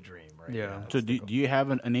the dream, right? Yeah. So do you have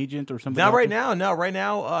an agent or something? Not right now. No, right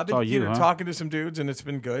now I've been all you, huh? talking to some dudes, and it's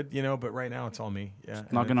been good, but right now it's all me. Yeah,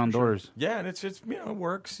 and Knocking on for sure. doors. Yeah, and it's it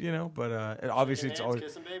works, but obviously it's always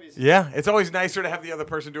kissing babies. it's always nicer to have the other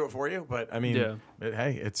person do it for you. But I mean,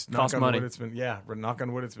 hey, it's Costs knock on money. wood. It's been knock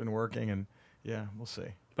on wood. It's been working, and we'll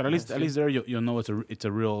see. But at least there you'll know it's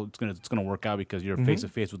gonna work out because you're face to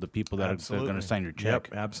face with the people that are gonna sign your check.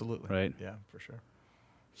 Yep, absolutely. Right. Yeah, for sure.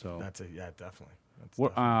 So Definitely.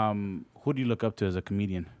 who do you look up to as a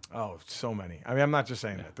comedian? Oh, so many. I mean, I'm not just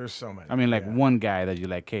saying that. There's so many. I mean, like one guy that you're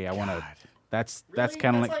like, hey, I want to. That's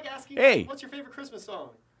kind of That's like, asking, hey, what's your favorite Christmas song?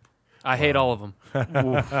 I hate all of them.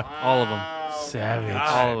 All of them. savage.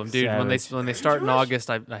 All of them, dude. Savage. When they start in August,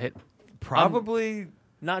 I hit. Probably.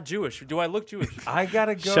 Not Jewish. Do I look Jewish? I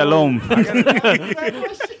gotta go. Shalom. I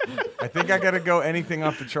think I gotta go. Anything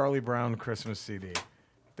off the Charlie Brown Christmas CD.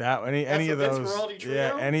 That any the of Vince those. Guaraldi trio?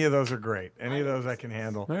 Yeah, any of those are great. Any of those I can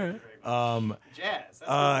handle. All right. Jazz.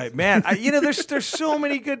 That's Man, there's so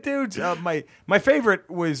many good dudes. My favorite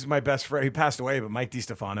was my best friend. He passed away, but Mike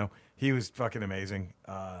DiStefano. He was fucking amazing.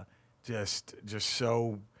 Just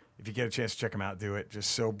so. If you get a chance to check him out, do it.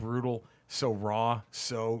 Just so brutal, so raw,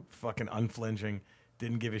 so fucking unflinching.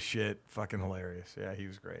 Didn't give a shit. Fucking hilarious. Yeah, he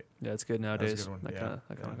was great. Yeah, it's good nowadays. good one. That Yeah.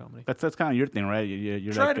 kind of comedy. That's kind of your thing, right?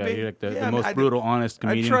 You're Try like to be. you're like the Yeah, I mean, most brutal, honest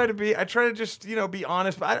comedian. I try to just, be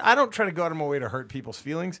honest, but I don't try to go out of my way to hurt people's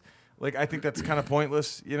feelings. Like, I think that's kind of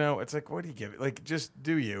pointless, It's like, what do you give it? Like, just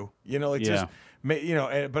do you, just,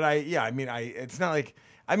 it's not like,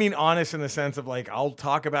 I mean, honest in the sense of like, I'll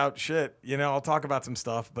talk about shit, I'll talk about some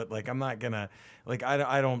stuff, but like, I'm not gonna, like,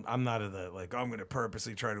 I'm not of the, like, I'm gonna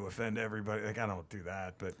purposely try to offend everybody. Like, I don't do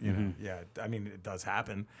that, but I mean, it does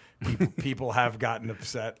happen. People have gotten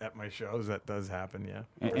upset at my shows. That does happen. Yeah.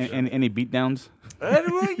 And any beatdowns?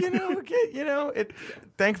 It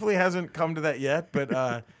thankfully hasn't come to that yet,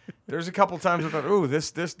 but there's a couple times I thought, ooh,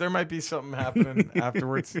 this there might be something happening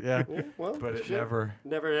afterwards. Yeah, well, but it shit. never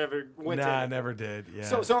Never went to Nah, anything. never did. Yeah.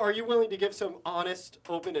 So are you willing to give some honest,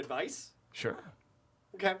 open advice? Sure.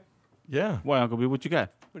 Okay. Yeah. Why, Uncle B? What you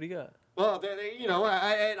got? What do you got? Well,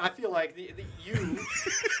 I feel like you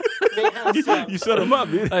may have some. You set him up,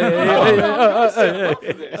 dude. But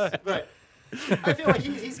I feel like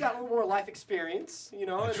he's got a little more life experience, and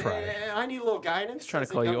I need a little guidance. He's trying to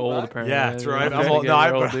as a call you young old, buck. apparently. Yeah, that's right. I'm Okay. old. No,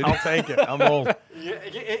 You're old, dude. I'll take it. I'm old.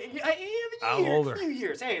 I'm older. A few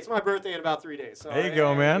years. Hey, it's my birthday in about 3 days. So There you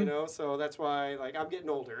go, man. So that's why, I'm getting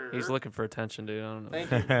older. He's looking for attention, dude. I don't know.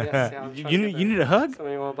 Thank you. Yes, yeah, I'm You trying to need, get you that. need a hug?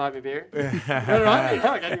 Somebody want to buy me a beer? no, I need a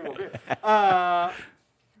hug. I need more beer.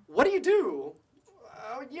 What do you do?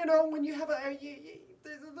 When you have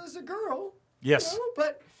there's a girl. Yes.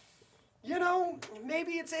 But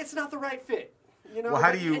maybe it's not the right fit. Well,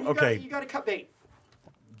 how do you- and okay. You got to cut bait.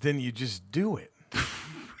 Then you just do it.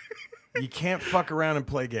 You can't fuck around and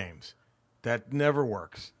play games. That never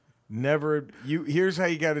works. Never. Here's how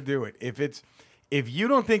you got to do it. If you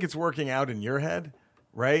don't think it's working out in your head,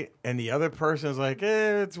 right, and the other person is like,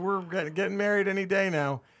 we're getting married any day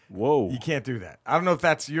now. Whoa. You can't do that. I don't know if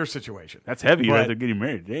that's your situation. That's heavy. You But- guys are getting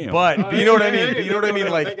married. Damn. But you know what I mean. hey, You know what I mean.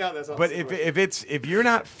 no, Like, thank God that's not but the if you're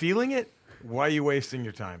not feeling it, why are you wasting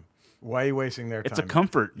your time? Why are you wasting their time? it's a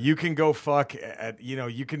comfort. You can go fuck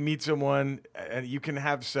you can meet someone and you can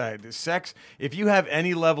have sex. If you have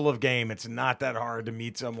any level of game, it's not that hard to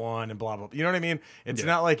meet someone and blah, blah, blah. You know what I mean? It's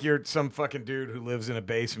not like you're some fucking dude who lives in a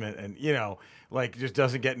basement and, like just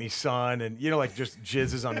doesn't get any sun and, like just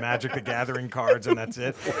jizzes on Magic the Gathering cards and that's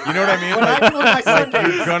it. You know what I mean? When I do my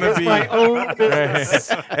Sundays, you're gonna it's be- my own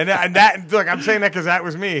business. and that, look, I'm saying that because that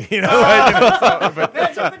was me, but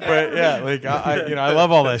yeah, like I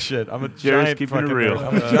love all that shit. I'm a Jerry's giant keeping it fucking real. nerd.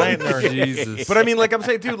 I'm a giant nerd. Jesus. But I mean, like I'm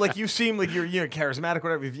saying, dude, like you seem like you're charismatic,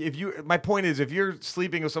 whatever. If you, my point is, if you're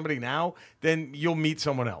sleeping with somebody now, then you'll meet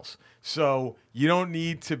someone else. So you don't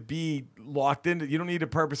need to be locked into. You don't need to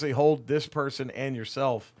purposely hold this person and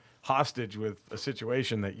yourself hostage with a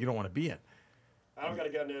situation that you don't want to be in. I don't got a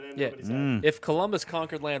gun in Yeah. anybody's head. If Columbus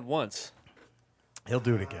conquered land once, He'll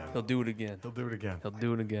do it again. he'll do it again. He'll do it again. He'll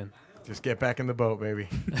do it again. Just get back in the boat, baby.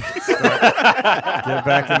 Get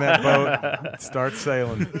back in that boat. Start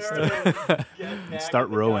sailing. Get back Start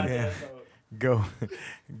in the rowing. goddamn boat.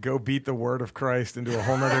 Go beat the word of Christ into a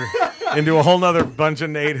whole nother bunch of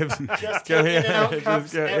natives. Just Go- taking out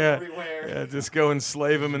cups go- everywhere. yeah, just go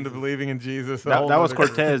enslave them into believing in Jesus. That was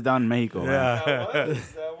Cortez down in Mexico. Man. Yeah. That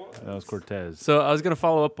was. That was Cortez. So I was gonna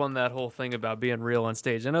follow up on that whole thing about being real on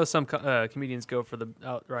stage. I know some comedians go for the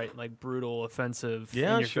outright like brutal, offensive,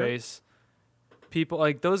 Yeah, in your sure. face. people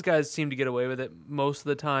like those guys seem to get away with it most of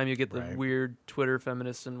the time. You get the Right. weird Twitter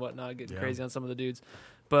feminists and whatnot getting crazy on some of the dudes,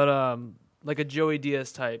 but like a Joey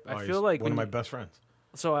Diaz type. I feel like one of my best friends.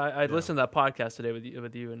 So I listened to that podcast today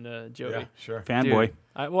with you and Joey. Yeah, sure. Fanboy. Dude,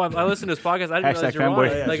 I listened to his podcast. I didn't realize Hashtag you were on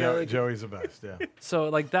fanboy. it. Yeah, Like, Joey's the best. Yeah. so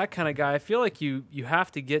like that kind of guy. I feel like you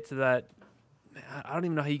have to get to that. I don't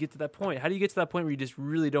even know how you get to that point. How do you get to that point where you just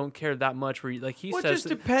really don't care that much? Where you, like he Well, it says, just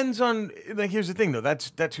depends on. Like, here's the thing, though.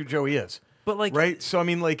 That's who Joey is. but like Right. So I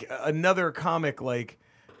mean, like another comic, like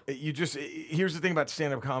you just. Here's the thing about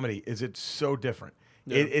stand-up comedy is it's so different.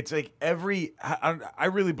 Yeah. It's like I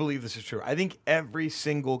really believe this is true. I think every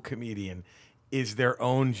single comedian is their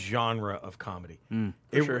own genre of comedy.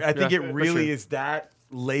 sure. I think Yeah, it for really sure. is that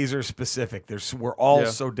laser specific. We're all Yeah.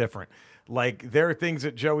 so different. Like there are things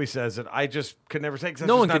that Joey says that I just could never say because that's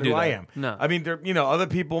No just one not could who do I that. am. No. I mean, other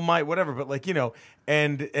people might, whatever, but like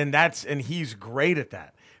and he's great at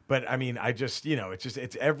that. But I mean, I just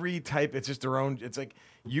it's every type. It's just their own. It's like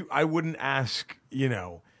I wouldn't ask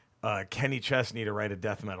Kenny Chesney to write a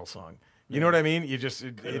death metal song. You know what I mean? You just,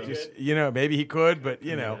 it just, maybe he could, but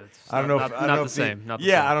it's I don't know. not- I don't not know the if same, not the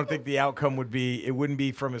yeah, same. I don't think the outcome it wouldn't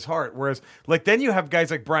be from his heart. Whereas, like, then you have guys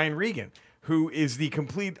like Brian Regan, who is the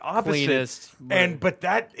complete opposite. Cleanest, But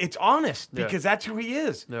it's honest Yeah. because that's who he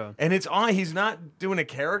is. Yeah. And it's on. He's not doing a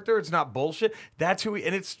character. It's not bullshit. That's who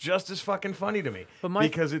and it's just as fucking funny to me. But my-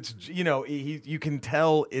 because it's, you can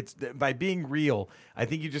tell it's by being real. I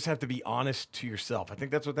think you just have to be honest to yourself. I think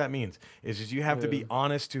that's what that means. Is just you have to be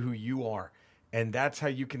honest to who you are. And that's how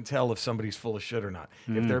you can tell if somebody's full of shit or not.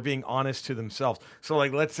 If they're being honest to themselves. So,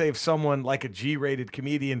 like, let's say if someone like a G-rated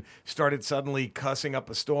comedian started suddenly cussing up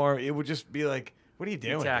a storm, it would just be like, "What are you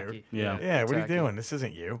doing, Tacky. dude? Yeah. Yeah, what are you Tacky. doing? This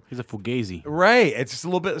isn't you." He's a fugazi. Right. It's just a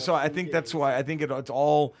little bit. So I think that's why I think it's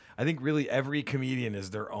all. I think really every comedian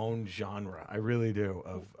is their own genre. I really do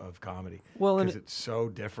of comedy. Well, and because it's so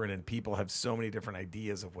different, and people have so many different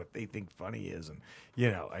ideas of what they think funny is, and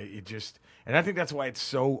and I think that's why it's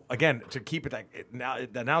so. Again, to keep it now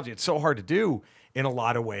the analogy, it's so hard to do in a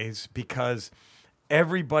lot of ways because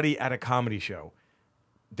everybody at a comedy show.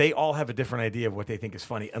 They all have a different idea of what they think is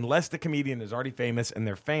funny. Unless the comedian is already famous and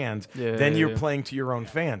they're fans, then you're playing to your own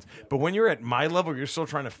fans. But when you're at my level, you're still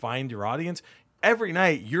trying to find your audience. Every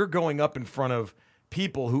night, you're going up in front of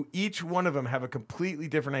people who each one of them have a completely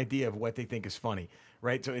different idea of what they think is funny,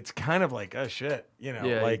 right? So it's kind of like, oh shit,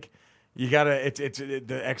 Yeah. like you gotta.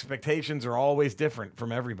 The expectations are always different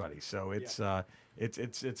from everybody. So it's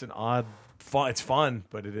an odd. Fun. It's fun,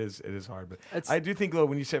 but it is hard. But I do think, though,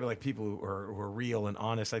 when you say like people who are real and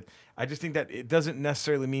honest, I just think that it doesn't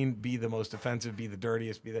necessarily mean be the most offensive, be the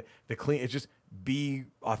dirtiest, be the clean. It's just be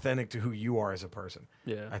authentic to who you are as a person.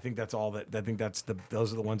 Yeah. I think that's all that. I think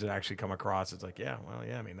those are the ones that actually come across. It's like, yeah, well,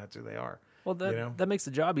 yeah. I mean, that's who they are. Well, that makes the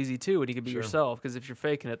job easy too, when you can be yourself. Because if you're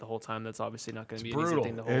faking it the whole time, that's obviously not going to be an easy Brutal.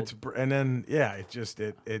 thing to hold. And then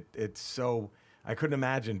it's so. I couldn't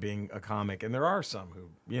imagine being a comic, and there are some who,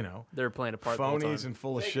 They're playing a part the whole phonies time. and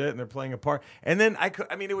full of shit, and they're playing a part. And then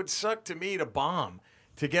it would suck to me to bomb,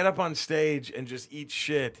 to get up on stage and just eat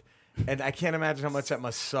shit. And I can't imagine how much that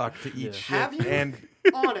must suck to eat shit. Have you? And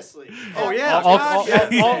Honestly. oh yeah, all, God,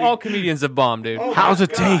 yes. all comedians have bombed, dude. Oh, How's my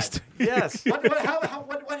it God. taste? Yes. What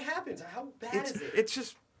happens? How bad is it? It's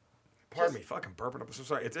just. Pardon me, fucking burping up. I'm so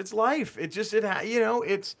sorry. It's life. It's just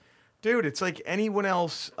it's, dude. It's like anyone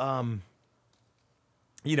else.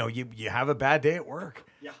 You have a bad day at work.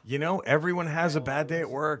 Yeah. Everyone has a bad day at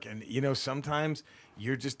work, and sometimes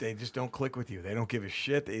they just don't click with you. They don't give a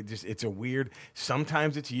shit. It's a weird.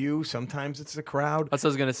 Sometimes it's you. Sometimes it's the crowd. That's what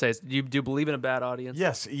I was gonna say. Do you believe in a bad audience?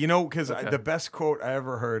 Yes, because Okay. the best quote I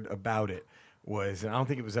ever heard about it was, and I don't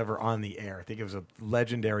think it was ever on the air. I think it was a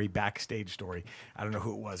legendary backstage story. I don't know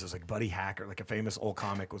who it was. It was like Buddy Hacker, like a famous old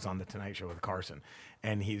comic, was on the Tonight Show with Carson,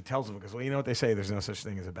 and he tells him, because, well, you know what they say, there's no such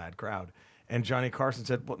thing as a bad crowd. And Johnny Carson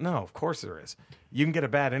said, well, no, of course there is. You can get a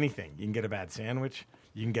bad anything. You can get a bad sandwich.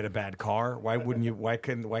 You can get a bad car. Why wouldn't you? Why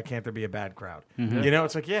can't there be a bad crowd?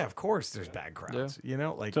 It's like, yeah, of course there's bad crowds.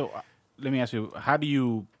 So let me ask you, how do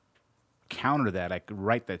you counter that? Like,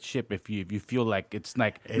 right that ship if you feel like it's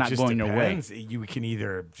like it not just going your way. depends. You can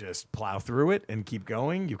either just plow through it and keep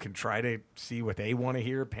going. You can try to see what they want to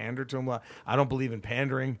hear, pander to them. I don't believe in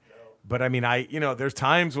pandering, but I mean, there's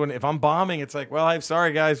times when if I'm bombing, it's like, well, I'm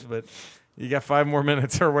sorry guys, but You got 5 more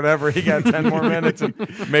minutes or whatever. You got 10 more minutes, and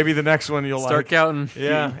maybe the next one you'll Start counting.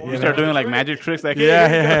 Yeah, You start doing like magic tricks, like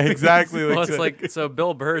yeah, exactly. Well, it's like so.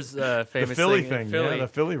 Bill Burr's the famous Philly thing. thing. Yeah, the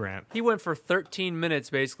Philly rant. He went for 13 minutes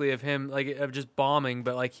basically of him of just bombing,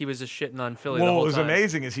 but like he was just shitting on Philly. the Well, whole what was time.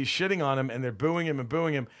 amazing is he's shitting on him, and they're booing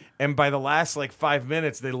him, and by the last like 5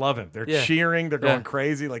 minutes, they love him. They're Yeah. cheering. They're going Yeah.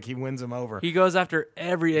 crazy. Like he wins them over. He goes after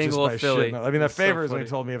every Just angle by of Philly. shitting on- I mean, the It's so favorite is when funny. he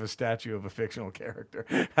told me of a statue of a fictional character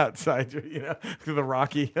outside you. You know, the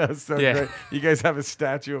Rocky. That's so Yeah. great. You guys have a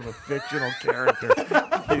statue of a fictional character.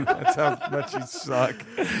 That's how much you suck.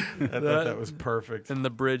 I thought that was perfect. And the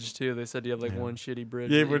bridge too. They said you have like one shitty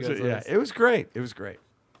bridge. Yeah, that you guys always- it was great. It was great.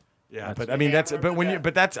 Yeah, but I mean that's but when you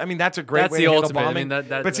but that's I mean that's a great That's way the to handle ultimate. I bombing. mean,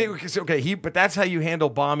 that- but see, okay, but that's how you handle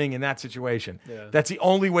bombing in that situation. Yeah. That's the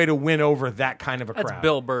only way to win over that kind of a That's crowd.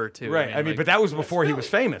 Bill Burr too. Right. I mean, like- but that was before he was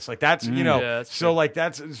famous. Like that's you know. Yeah, that's so true. like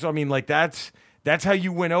that's how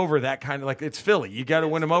you win over that kind of like it's Philly. You got to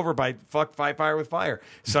win them over by fire with fire.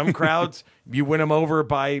 Some crowds you win them over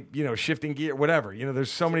by shifting gear, whatever. There's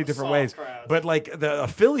so many different soft ways. crowds. But like that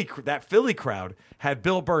Philly crowd, had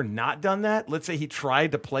Bill Burr not done that, let's say he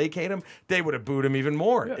tried to placate him, they would have booed him even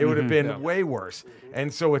more. It would have been way worse.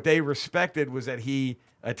 And so what they respected was that he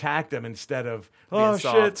attacked them instead of Being shit,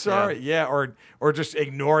 soft, sorry, yeah, or just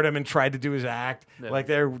ignored him and tried to do his act. Yeah. Like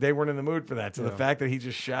they weren't in the mood for that. So the fact that he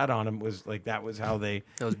just shot on him was like that was how they.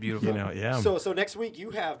 That was beautiful. Yeah. So next week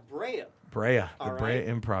you have Brea. Brea, the All Brea right.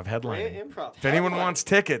 Improv headline. Brea Improv. If anyone Headline. wants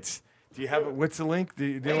tickets, do you have it? What's the link? Do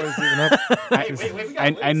you know what's even up? Wait, we got I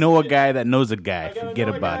links. know a guy that knows a guy. I Forget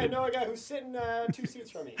about I it. know a guy who's sitting 2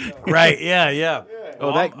 seats from me. So. Right? Yeah. Yeah.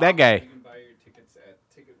 Oh, that guy. You can buy your tickets at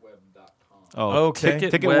ticketweb.com. Oh, Okay.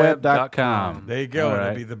 ticketweb.com. There you go. All It'll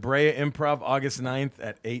right. be the Brea Improv, August 9th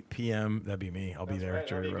at 8 p.m. That'd be me. I'll be there, right.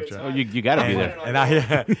 Jerry That'll be a good Rocha. Oh, you got to be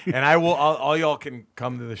there. And I will. All y'all can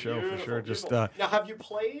come to the show for Beautiful, sure. Just beautiful. Now, have you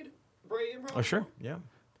played Brea Improv? oh sure, yeah.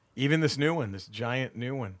 Even this new one, this giant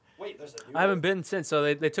new one. Wait, there's a new I haven't one? been since.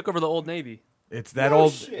 So they took over the Old Navy. It's that No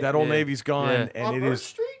old shit. that old Yeah. Navy's gone, Yeah. and On it Birch is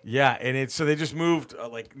Street? yeah, and it's so they just moved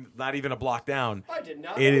like not even a block down. I did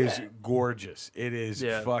not It know is that. gorgeous. It is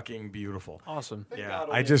Yeah. fucking beautiful. Awesome. Thank Yeah, God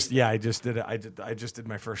I Old just Navy. I just did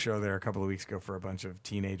my first show there a couple of weeks ago for a bunch of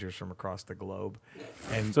teenagers from across the globe,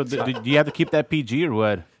 and So do you have to keep that PG or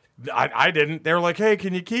what? I didn't. They were like, "Hey,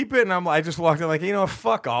 can you keep it?" And I just walked in like,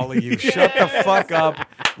 fuck all of you. Shut the fuck up.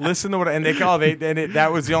 Listen to what. And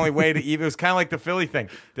that was the only way to even. It was kind of like the Philly thing.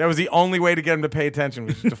 That was the only way to get them to pay attention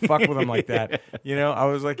was just to fuck with them like that. I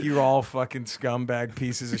was like, you're all fucking scumbag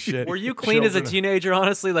pieces of shit. Were you clean as a Children. teenager?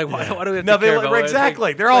 Honestly, like why do we have No, to care about it? exactly.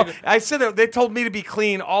 Like, They're all. I said they told me to be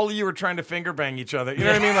clean. All of you were trying to finger bang each other. You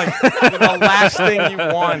know what I mean? Like the last thing you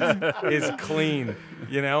want is clean.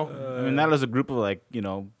 I mean, that was a group of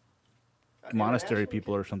monastery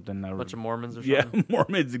people or something. a bunch of Mormons or yeah, something.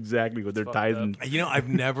 Mormons exactly with their fucked ties up. and I've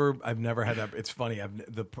never had that. It's funny.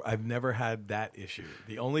 I've never had that issue.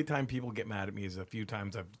 The only time people get mad at me is a few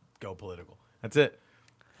times I go political. That's it.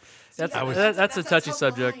 That's I was- that's a touchy tough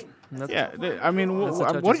subject. line. That's- yeah. I mean, That's a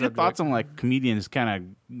touchy what are your subject. thoughts on like comedians kind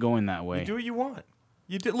of going that way? You do what you want.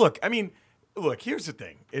 You do. Look, I mean, here's the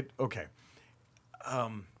thing. Okay.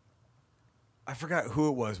 I forgot who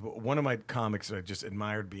it was, but one of my comics that I just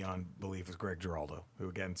admired beyond belief was Greg Giraldo, who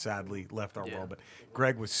again sadly left our world. But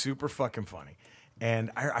Greg was super fucking funny,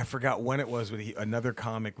 and I forgot when it was, but another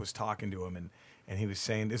comic was talking to him, and he was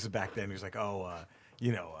saying, this is back then. He was like,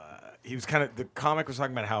 he was the comic was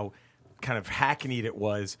talking about how kind of hackneyed it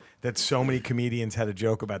was that so many comedians had a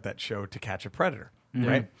joke about that show To Catch a Predator.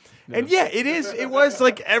 Right. And it is. It was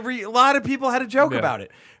like a lot of people had a joke about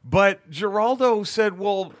it. But Giraldo said,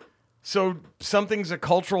 well, so something's a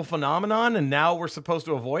cultural phenomenon and now we're supposed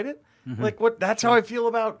to avoid it? Like what? That's how I feel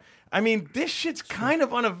about. I mean, this shit's kind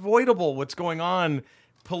of unavoidable what's going on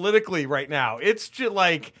politically right now. It's just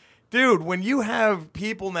like, dude, when you have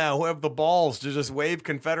people now who have the balls to just wave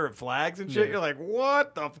Confederate flags and shit, you're like,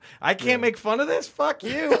 what the? I can't make fun of this? Fuck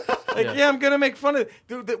you. I'm going to make fun of it.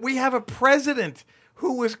 Dude, we have a president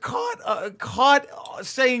who was caught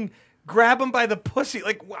saying, grab him by the pussy.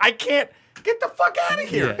 Like, I can't. Get the fuck out of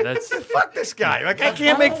here. Yeah, that's- fuck this guy. Like, I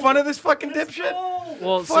can't make fun of this fucking dipshit.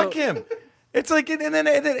 Well, Fuck him. It's like, and then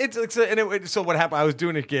so what happened? I was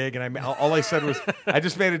doing a gig, and all I said was, I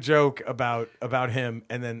just made a joke about him,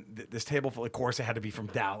 and then this table full. Of course, it had to be from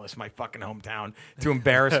Dallas, my fucking hometown, to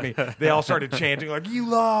embarrass me. They all started chanting like, "You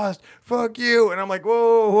lost, fuck you," and I'm like,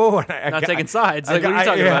 "Whoa!" And Not taking sides. Like, what are you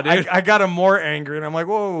talking about, dude? I got him more angry, and I'm like,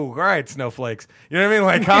 "Whoa, all right, snowflakes." You know what I mean?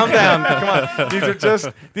 Like, calm down. Come on,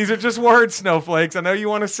 these are just words, snowflakes. I know you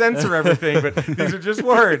want to censor everything, but these are just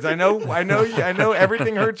words. I know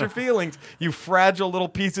everything hurts your feelings. you fragile little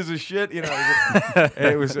pieces of shit. You know,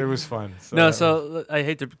 it was fun. So I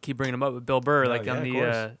hate to keep bringing him up, but Bill Burr, like yeah, on of the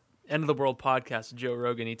course. End of the World podcast with Joe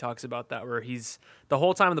Rogan, he talks about that where he's the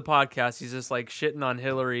whole time in the podcast he's just like shitting on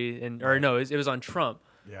Hillary and it was on Trump.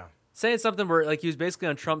 Yeah. Saying something where like he was basically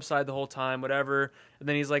on Trump's side the whole time, whatever. And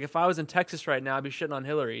then he's like, if I was in Texas right now, I'd be shitting on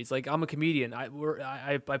Hillary. He's like, I'm a comedian. I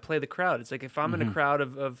play the crowd. It's like if I'm in a crowd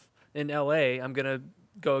of in LA, I'm gonna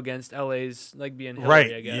go against LA's like being Hillary,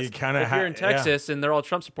 Right. I guess. You kinda if you're in Texas and they're all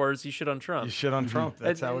Trump supporters, you shit on Trump. You shit on Trump.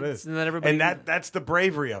 That's how it is. And then everybody that's the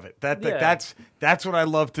bravery of it. Yeah. That's what I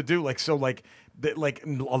love to do. Like so, like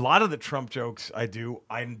a lot of the Trump jokes I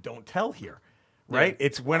don't tell here. Right, Yeah.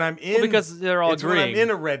 it's when I'm in because they're all it's when I'm agreeing. in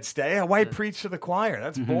a red state. Why preach to the choir?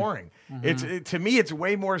 That's boring. To me, it's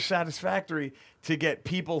way more satisfactory to get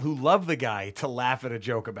people who love the guy to laugh at a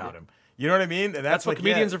joke about him. You know what I mean? And That's what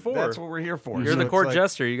comedians are for. That's what we're here for. You're So the it's court like-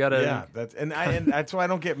 jester. You gotta Yeah, and that's why I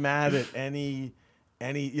don't get mad at any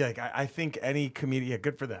like I think any comedian.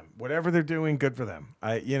 Good for them. Whatever they're doing, good for them.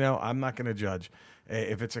 I'm not going to judge.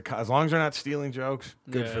 If it's as long as they're not stealing jokes,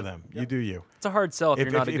 good Yeah. for them. You do you. It's a hard sell if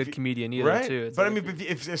you're not a if- good comedian either, right? too. It's But I like- mean,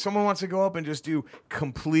 if someone wants to go up and just do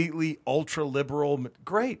completely ultra liberal,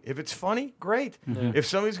 great. If it's funny, great. If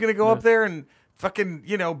somebody's going to go up there and fucking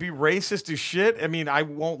be racist as shit, I mean, I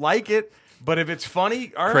won't like it. But if it's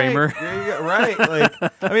funny, all right. Kramer. There you go. Right. Like,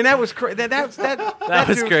 I mean, that was crazy. That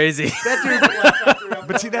was dude- crazy. That dude.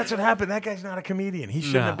 But see, that's what happened. That guy's not a comedian. He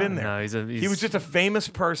shouldn't have been there. No, He was just a famous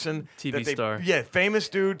person. TV star. Yeah, famous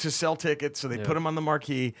dude to sell tickets, so they put him on the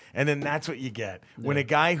marquee, and then that's what you get. When a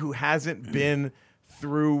guy who hasn't been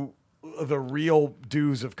through the real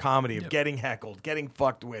dues of comedy, of getting heckled, getting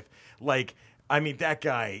fucked with, like, I mean, that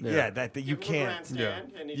guy, that you can't.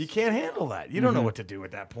 You can't handle that. You don't know what to do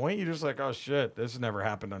at that point. You're just like, oh shit, this has never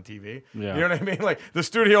happened on TV. Yeah. You know what I mean? Like the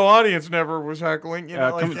studio audience never was heckling. You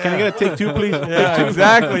know, like, Can I get a take two, please? yeah,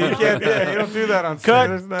 exactly. You can't. Yeah, you don't do that on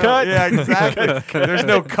Cut, stage. There's cut. Yeah, exactly. There's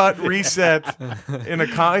no cut reset in a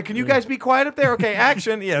con. Can you guys be quiet up there? Okay,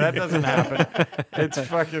 action. Yeah, that doesn't happen. It's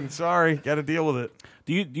fucking sorry. Got to deal with it.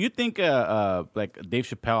 Do you think like Dave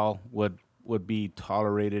Chappelle would be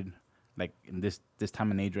tolerated like in this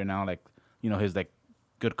time and age right now? Like his like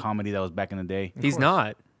good comedy that was back in the day. He's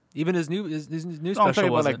not. Even his new No, I'm special talking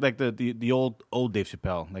about wasn't. like the old Dave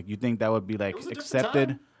Chappelle. Like you think that would be like It was a different accepted?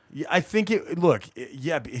 time. Yeah, I think it. Look,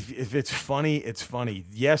 yeah. If it's funny, it's funny.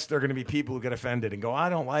 Yes, there are going to be people who get offended and go, "I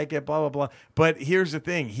don't like it," blah blah blah. But here's the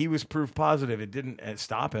thing: he was proof positive. It didn't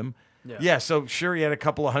stop him. Yeah. So sure, he had a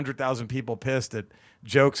couple of 100,000 people pissed at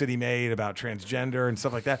jokes that he made about transgender and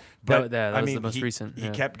stuff like that. But that I was mean, the most recent, He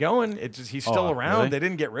yeah. kept going. It's just he's still around. Really? They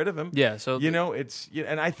didn't get rid of him. Yeah, so it's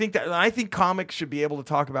and I think comics should be able to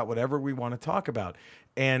talk about whatever we want to talk about,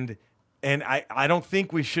 and I don't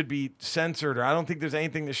think we should be censored, or I don't think there's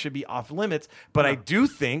anything that should be off limits. But I do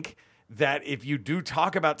think that if you do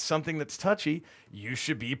talk about something that's touchy, you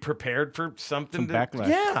should be prepared for something Some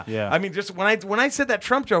backlash. Yeah. I mean, just when I said that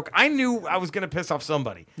Trump joke, I knew I was going to piss off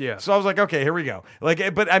somebody. Yeah. So I was like, okay, here we go.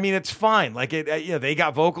 Like, but I mean, it's fine. Like, they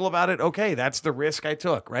got vocal about it. Okay, that's the risk I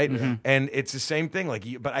took, right? And it's the same thing. Like,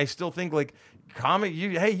 but I still think like comic.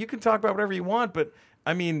 You can talk about whatever you want, but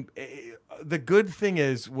I mean. The good thing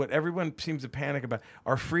is what everyone seems to panic about,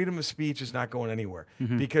 our freedom of speech is not going anywhere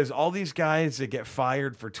because all these guys that get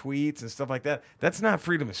fired for tweets and stuff like that, that's not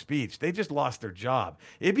freedom of speech. They just lost their job.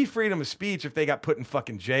 It'd be freedom of speech if they got put in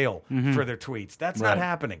fucking jail for their tweets. That's not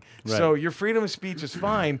happening. Right. So your freedom of speech is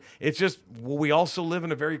fine. It's just, we also live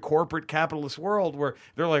in a very corporate capitalist world where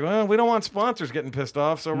they're like, well, we don't want sponsors getting pissed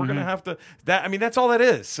off, so we're going to have to, that's all that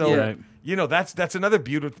is. So, Right. that's another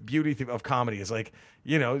beauty of comedy is like,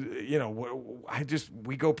 we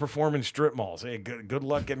go perform in strip malls. Hey, good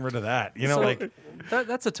luck getting rid of that.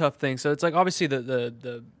 That's a tough thing. So it's like obviously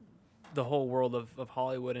the whole world of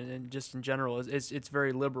Hollywood and just in general is it's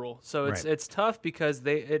very liberal. So it's tough because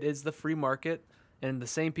it is the free market, and the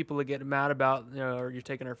same people that get mad about or you're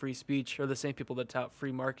taking our free speech are the same people that tout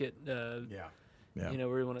free market. Yeah.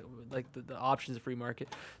 Where you want to like the options of free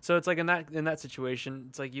market. So it's like in that situation,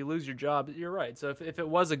 it's like you lose your job. You're right. So if it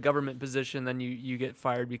was a government position, then you get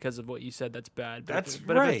fired because of what you said. That's bad. But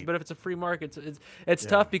right. But if it's a free market, it's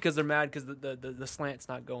tough because they're mad because the slant's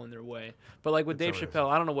not going their way. But like with Dave Chappelle,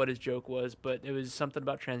 I don't know what his joke was, but it was something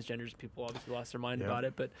about transgenders. People obviously lost their mind about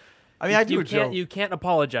it, but. I mean, I do a joke. You can't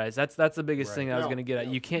apologize. That's the biggest thing I was going to get at.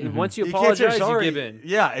 You can't once you You can't say apologize, you sorry. give in.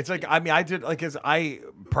 Yeah, it's like I mean, I did like as I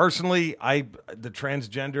personally, the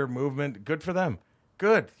transgender movement, good for them.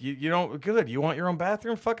 good. You don't good. You want your own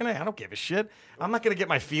bathroom? Fucking A. I don't give a shit. I'm not gonna get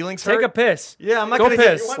my feelings Take hurt. a piss. Yeah, I'm not Go gonna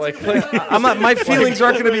piss. Get, Like, I'm not. My feelings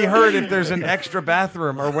aren't gonna be hurt if there's an extra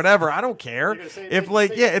bathroom or whatever. I don't care. You're gonna say If big- like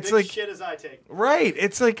say yeah, big it's like shit as I take. right.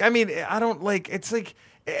 It's like I mean I don't like. It's like.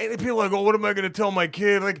 And people are like, oh, what am I going to tell my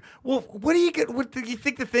kid? Like, well, what do you get? What do you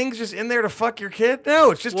think the thing's just in there to fuck your kid?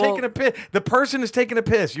 No, it's just Well- taking a piss. The person is taking a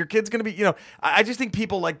piss. Your kid's going to be, I just think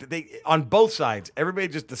people like they on both sides. Everybody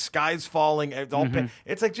just the sky's falling. It's all.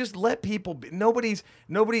 It's like just let people. Nobody.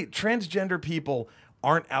 Transgender people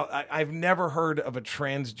aren't out. I've never heard of a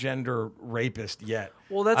transgender rapist yet.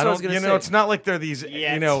 Well, that's I what I was don't- gonna You know, say. it's not like they're these.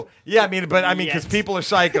 Yet. Yeah, I mean, because Yet. people are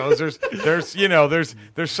psychos. There's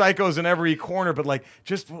psychos in every corner. But like,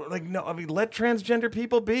 just like no, I mean, let transgender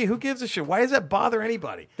people be. Who gives a shit? Why does that bother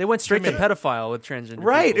anybody? They went straight to me. pedophile with transgender.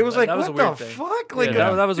 Right. people. It was like, that was what a weird the thing. fuck? Like,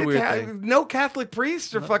 Yeah, that was a it weird ha- thing. No Catholic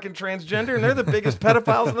priests are fucking transgender, and they're the biggest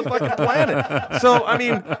pedophiles on the fucking planet. So, I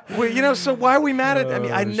mean, so why are we mad at? I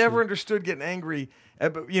mean, I never understood getting angry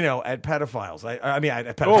at pedophiles. I mean,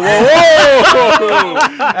 at pedophiles.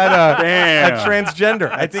 At transgender.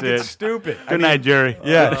 I think it's it. stupid. Good night, Jerry.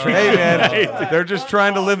 Yeah. Hey, man. They're just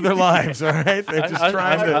trying to live their lives, all right? They're just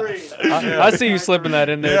trying I to. agree. I see you slipping that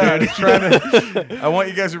in there, Yeah, dude. I'm trying to. I want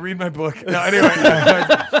you guys to read my book. No, anyway.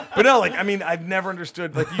 But no, like, I mean, I've never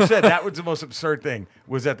understood. Like you said, that was the most absurd thing,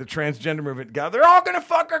 was that the transgender movement got, they're all going to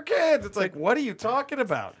fuck our kids. It's like, what are you talking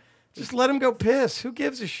about? Just let them go piss. Who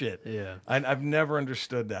gives a shit? Yeah. I've never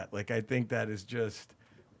understood that. Like, I think that is just,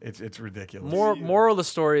 it's ridiculous. Moral of the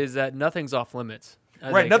story is that nothing's off limits.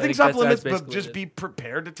 Right, nothing's off limits, but basically just it. be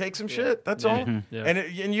prepared to take some shit. That's all. Yeah.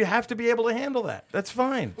 And you have to be able to handle that. That's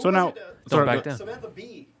fine. So now, Don't back down. Samantha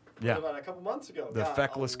Bee. Yeah. About a couple months ago. The got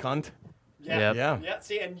feckless cunt. Yeah. Yep. Yeah. Yeah.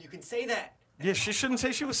 See, and you can say that. Yeah, she shouldn't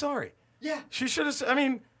say she was sorry. Yeah. She should have. I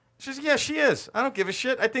mean, she is. I don't give a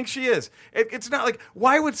shit. I think she is. It's not like,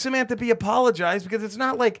 why would Samantha Bee apologize? Because it's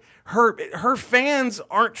not like her fans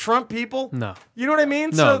aren't Trump people. No. You know what I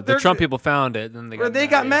mean? No, the they're- Trump people found it, and they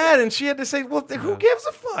got mad, and she had to say, well, who gives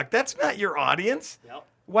a fuck? That's not your audience. Yep.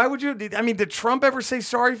 Why would you? I mean, did Trump ever say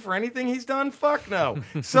sorry for anything he's done? Fuck no.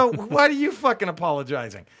 So why are you fucking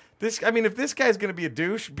apologizing? If this guy's gonna be a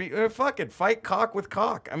douche, fuck it. Fight cock with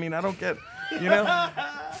cock. I mean, I don't get,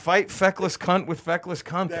 fight feckless cunt with feckless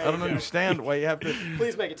cunt. I don't understand why you have to.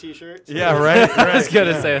 Please make a T-shirt. Yeah, right. I was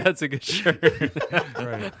gonna say that's a good shirt.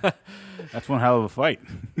 Right. that's one hell of a fight.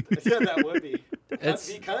 Yeah, that would be.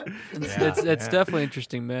 It's- Cunt, cunt. It's definitely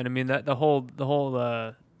interesting, man. I mean that the whole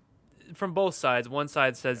from both sides. One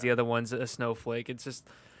side says the other one's a snowflake. It's just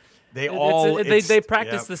They they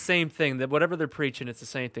practice the same thing. That whatever they're preaching, it's the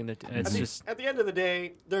same thing. That it's just At the end of the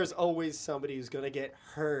day, there's always somebody who's gonna get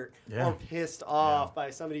hurt Yeah. or pissed off by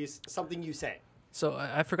something you say. so.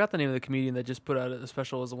 I forgot the name of the comedian that just put out a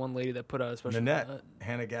special. It was the one lady that put out a special. Nanette,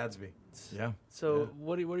 Hannah Gadsby. Yeah. So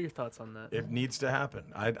what are your thoughts on that? It needs to happen.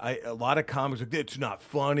 A lot of comics are like, it's not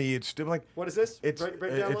funny. It's still like. What is this? It's break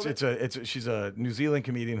it down a little bit. she's a New Zealand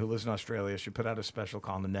comedian who lives in Australia. She put out a special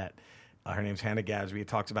called The Net. Her name's Hannah Gadsby. It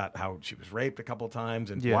talks about how she was raped a couple of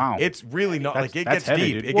times, and Yeah. Wow. it's really not like it That's gets heavy,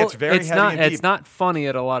 deep. dude. It gets very it's heavy not. and deep. It's not funny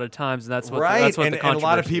at a lot of times, and that's what right. that's what and, the and a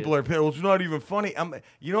lot of controversy people is. are pissed. Well, it's not even funny.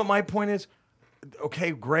 You know what my point is?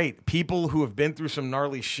 Okay, great. People who have been through some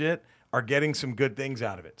gnarly shit are getting some good things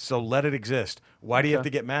out of it. So let it exist. Why do you have to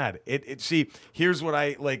get mad? See, here's what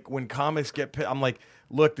I like when comics get pissed. I'm like,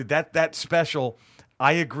 look, that special,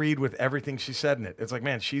 I agreed with everything she said in it. It's like,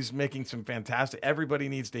 man, she's making some fantastic. Everybody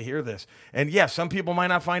needs to hear this. And yeah, some people might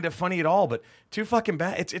not find it funny at all, but too fucking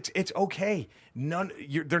bad. It's okay.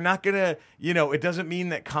 They're not gonna. It doesn't mean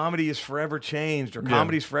that comedy is forever changed or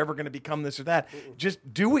comedy's forever gonna become this or that.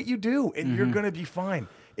 Just do what you do, and you're gonna be fine.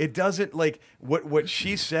 It doesn't like what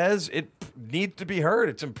she says. It needs to be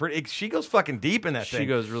heard. She goes fucking deep in that thing. She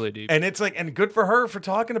goes really deep. And it's like, and good for her for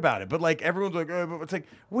talking about it. But like everyone's like, oh, but it's like,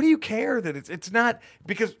 what do you care that it's not?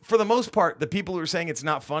 Because for the most part, the people who are saying it's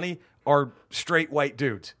not funny are straight white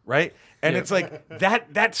dudes, right? And it's like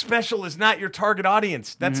that special is not your target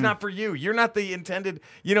audience. That's not for you. You're not the intended.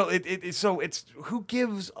 So it's who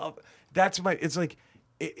gives up. It's like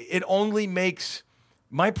it only makes.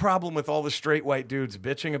 My problem with all the straight white dudes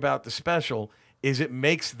bitching about the special is it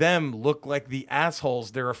makes them look like the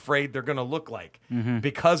assholes they're afraid they're going to look like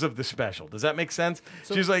because of the special. Does that make sense?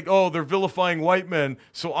 She's like, oh, they're vilifying white men,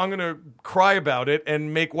 so I'm going to cry about it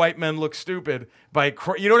and make white men look stupid by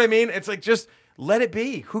you know what I mean? It's like just let it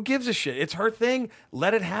be. Who gives a shit? It's her thing.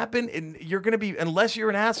 Let it happen. And you're going to be, unless you're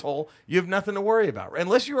an asshole, you have nothing to worry about.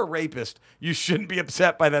 Unless you're a rapist, you shouldn't be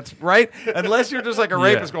upset by that, right? Unless you're just like a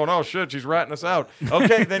rapist going, oh shit, she's ratting us out.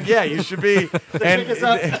 Okay, then yeah, you should be.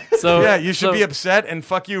 You should be upset and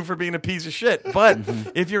fuck you for being a piece of shit. But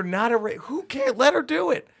if you're not who cares? Let her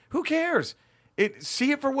do it. Who cares?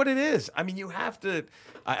 See it for what it is. I mean, you have to.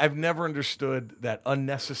 I've never understood that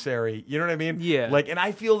unnecessary. You know what I mean? Yeah. Like, and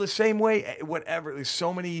I feel the same way. Whatever. There's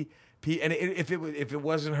so many people. And if it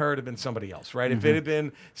wasn't her, it'd have been somebody else, right? If it had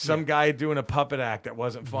been some guy doing a puppet act that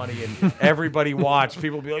wasn't funny and everybody watched,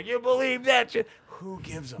 people would be like, "You believe that shit?" Who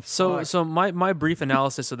gives a fuck? So my brief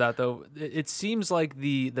analysis of that though, it seems like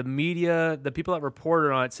the media, the people that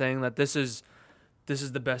reported on it, saying that this is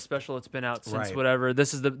the best special that's been out since whatever.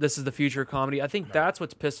 This is the future comedy. I think that's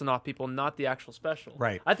what's pissing off people, not the actual special.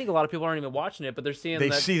 Right. I think a lot of people aren't even watching it, but they're seeing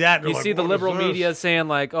see that. You Like, see the what liberal is this? media saying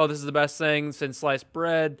like, "Oh, this is the best thing since sliced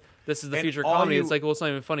bread. This is the And future all comedy." you- It's like, well, it's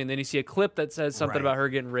not even funny. And then you see a clip that says something Right. about her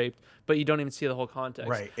getting raped, but you don't even see the whole context.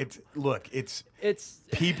 Right. It's It's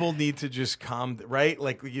people need to just calm. Right.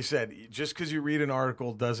 Like you said, just because you read an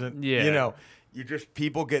article doesn't. Yeah. You know. You just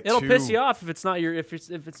people get. it'll too, piss you off if it's not your if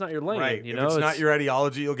it's not your lane. Right. You If know, it's not your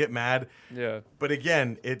ideology, you'll get mad. yeah. But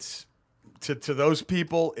again, it's to those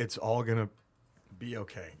people, it's all gonna be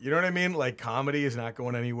okay. You know what I mean? Like comedy is not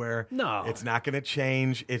going anywhere. No. It's not gonna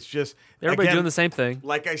change. It's just Everybody again, doing the same thing.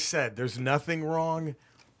 Like I said, there's nothing wrong.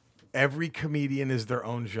 Every comedian is their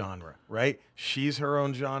own genre, right? She's her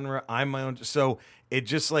own genre. I'm my own. So it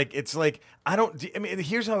just like it's like I don't. I mean,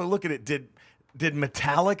 here's how I look at it. Did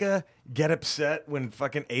Metallica get upset when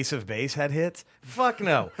fucking Ace of Base had hits? Fuck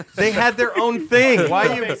no. They had their own thing. Why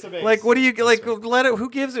are you Ace of Base. like? What do you like? Let it. Who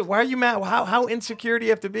gives it? Why are you mad? How insecure do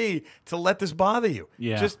you have to be to let this bother you?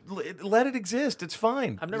 Yeah. Just let it exist. It's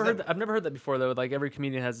fine. I've never heard that before though. Like every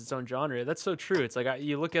comedian has its own genre. That's so true. It's like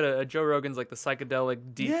you look at a Joe Rogan's like the psychedelic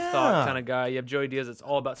deep Yeah. thought kind of guy. You have Joey Diaz. It's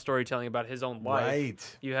all about storytelling about his own life.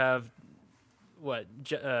 Right. You have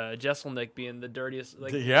Jesselnick being the dirtiest.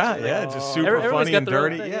 Like Yeah, just super Everybody's funny got and their own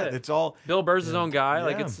dirty. thing, Yeah, yeah. it's all. Bill Burr's his own guy.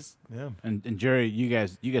 Like Yeah. it's just, Yeah. And Jerry, you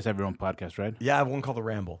guys have your own podcast, right? Yeah, I have one called The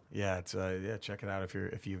Ramble. Yeah, it's check it out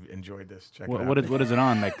if you've enjoyed this. Check it out. What is it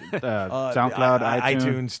on? Like SoundCloud,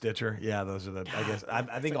 iTunes, Stitcher. Yeah, those are the. I guess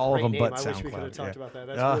I think all of them, but I wish we could have SoundCloud. talked Yeah. about that.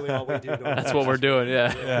 That's really all we do. that's what we're doing.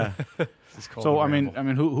 Yeah. Yeah. It's called So The I mean,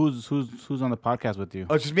 Ramble. who's on the podcast with you?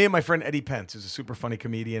 Oh, it's just me and my friend Eddie Pence, who's a super funny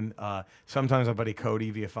comedian. Sometimes my buddy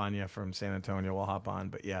Cody Villafana from San Antonio will hop on,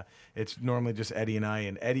 but yeah, it's normally just Eddie and I.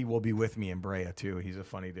 And Eddie will be with me in Brea too. He's a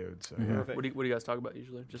funny dude. So yeah. Perfect. What do you guys talk about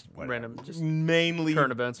usually? Just random, just mainly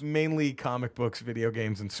current events. mainly comic books, video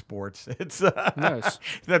games, and sports. It's Nice.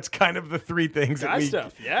 That's kind of the three things that Guy we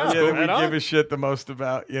stuff. Yeah, that we right on. give a shit the most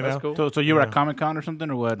about. You know, That's cool. So you were at Comic Con or something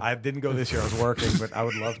or what? I didn't go this year. I was working, but I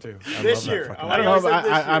would love to. I This love that year. fucking- I I don't like know. I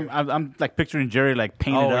said this I'm like picturing Jerry like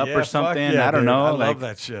painted up yeah, or fuck something. yeah, I don't dude. know. I like love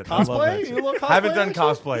that shit. I love Cosplay? that You shit. a little I haven't cosplay done action?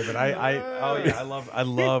 cosplay, but I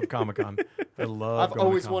love Comic Con. I love. I've going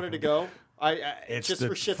always Comic-Con. wanted to go. I It's just the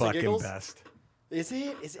for shits and fucking giggles. best. Is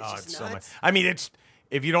it? Is it Oh, just it's so much. nuts? I mean, it's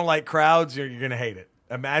if you don't like crowds, you're gonna hate it.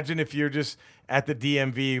 Imagine if you're just at the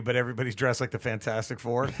DMV, but everybody's dressed like the Fantastic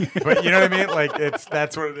Four. But you know what I mean? Like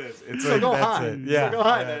that's what it is. It's So like go that's high. it. Yeah, So go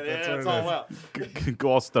high yeah, then. that's Yeah, what it's it all is. well.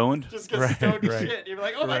 go all stoned. Just get Right, stoned right. as shit. You're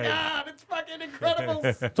like, oh my Right. god, it's fucking incredible.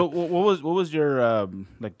 So what was your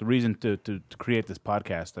like the reason to create this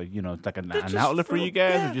podcast? Like it's like an just outlet for for- you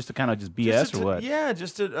guys, yeah. or just to kind of just BS Just or what? Yeah,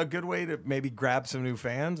 just a good way to maybe grab some new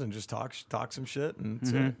fans and just talk some shit and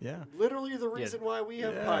that's it. Yeah. Literally the reason why we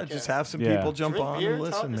have a Yeah, podcast. just have some Yeah. people jump Drink on beer, and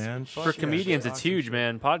listen, talk- man. For Fuck yeah. comedians, Talk it's some huge, shit.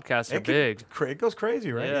 man. Podcasts are It big. It goes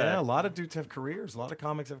crazy, right? Yeah. Yeah. A lot of dudes have careers. A lot of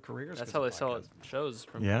comics have careers. That's 'cause how they of sell podcasts. shows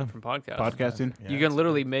from Yeah. from podcasts. Podcasting. Yeah, You can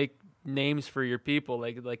literally make names for your people.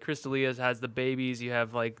 Like Chris D'Elia has the babies. You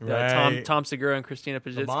have like Right. Tom Segura and Christina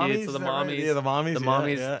Pajitsky. mommies, So the is that right? mommies. Yeah, the mommies, The yeah,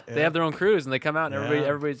 mommies. yeah, They yeah. have their own crews and they come out and Yeah.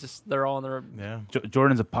 everybody's just they're all in their. Yeah.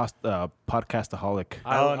 Jordan's a podcastaholic.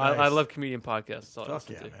 Oh, I nice. love comedian podcasts. That's all I Fuck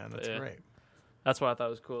listen yeah, to. man. But That's yeah. great. That's why I thought it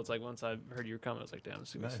was cool. It's like once I heard you were coming, I was like, damn, this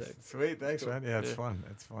is gonna be Nice. sick. Sweet. Thanks, man. Yeah, it's Yeah. fun.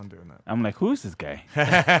 It's fun doing that. I'm like, who's this guy?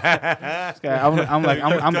 This guy,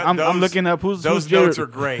 I'm Those- looking up who's Those Jerry, notes are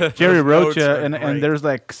great. Jerry Those notes Rocha, are and great. there's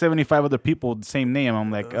like 75 other people with the same name. I'm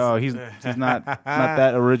like, oh, he's not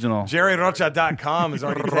that original. JerryRocha.com is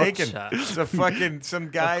already taken. Rocha. It's a fucking some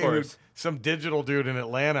guy who course. some digital dude in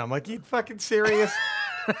Atlanta. I'm like, you fucking serious?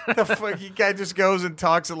 The fuck, you guy just goes and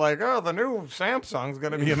talks like, oh, the new Samsung's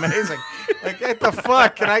gonna be amazing. Like, what the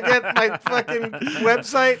fuck? Can I get my fucking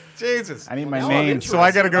website? Jesus. I need my Now I'm name. interested. So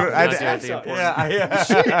I gotta go. I had Yeah, to, the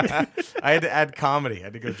important- I had to add comedy. I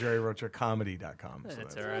had to go jerryrochercomedy.com. So That's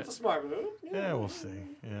that's, all right. That's a smart move. yeah, we'll see.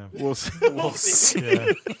 Yeah. We'll see. We'll see.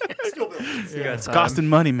 Yeah. Still building. You got It's time. costing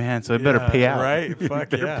money, man. So it better pay out. Right? Fuck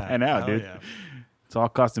Better yeah. pan out, Hell dude. yeah. It's all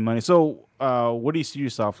costing money. So, what do you see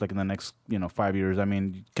yourself like in the next, 5 years? I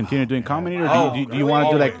mean, continue doing comedy, or do you want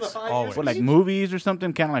to do like Always. Always. what, like movies or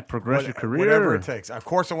something? Kind of like progress your career, Whatever or it takes. Of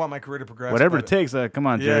course, I want my career to progress. whatever but- it takes. Come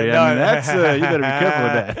on, Yeah, Jerry. no, I mean, that's you better be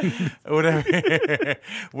careful with that.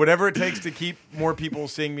 whatever it takes to keep more people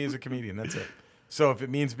seeing me as a comedian. That's it. So if it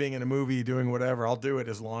means being in a movie, doing whatever, I'll do it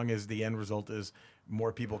as long as the end result is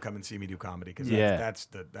more people come and see me do comedy. Because Yeah. that's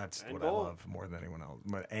And what I goal. love more than anyone else.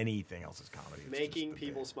 But anything else is comedy. It's Making just the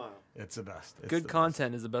people best. smile. It's the best. It's Good the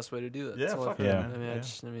content is the best way to do that. Yeah, That's all I fuck think. yeah.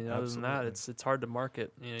 I mean, other than that, Absolutely. it's hard to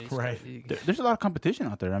market. You know, you just Right. gotta- you- There's a lot of competition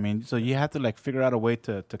out there. I mean, so you have to like figure out a way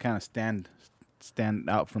to kind of stand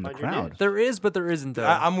out from the Find your crowd. niche. There is, but there isn't though.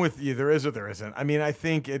 I'm with you. There is or there isn't. I mean, I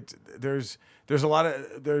think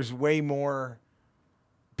there's way more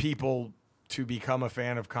people to become a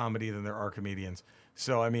fan of comedy than there are comedians.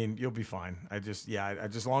 So I mean, you'll be fine. Just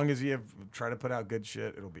as long as you try to put out good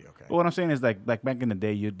shit, it'll be okay. But what I'm saying is like back in the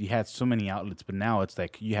day, you had so many outlets, but now it's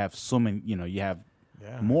like you have so many. You have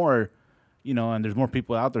Yeah. more. And there's more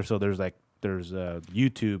people out there. So there's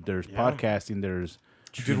YouTube, there's Yeah. podcasting, there's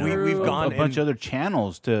Dude, we've a gone bunch in- of other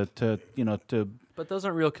channels to but those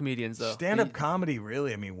aren't real comedians though. Stand-up comedy,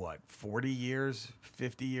 really, I mean, what, 40 years,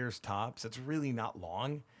 50 years tops? That's really not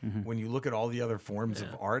long when you look at all the other forms of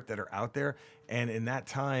art that are out there. And in that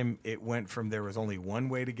time, it went from there was only one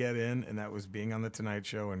way to get in, and that was being on The Tonight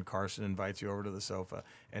Show, and Carson invites you over to the sofa.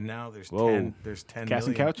 And now there's Whoa. 10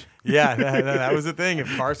 Casting million. couch? Yeah, that was the thing.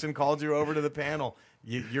 If Carson called you over to the panel,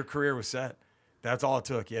 your career was set. That's all it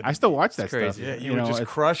took. You had I still watch that crazy. stuff. yeah, you would just it's-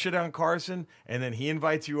 crush it on Carson, and then he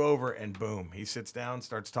invites you over, and boom, he sits down,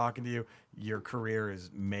 starts talking to you. Your career is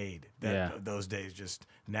made. Those days, just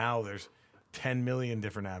now there's 10 million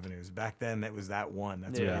different avenues. Back then, it was that one.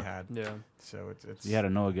 That's what Yeah. you had. Yeah. So it's you had to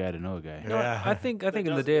know a guy to know a guy. No, Yeah. I think in the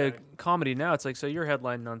doesn't day matter. of comedy now, it's like so you're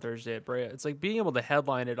headlining on Thursday at Brea. It's like being able to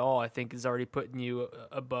headline it all. I think is already putting you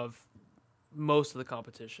above most of the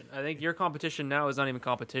competition. I think your competition now is not even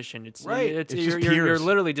competition. It's Right. It's, It's you're, just you're peers.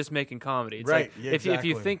 literally just making comedy. It's Right. Like, Yeah, if you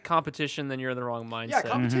exactly. think competition, then you're in the wrong mindset. Yeah,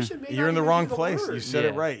 competition. May you're not in the even wrong be the place. word. You said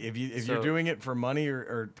it Yeah. right. If you're So- doing it for money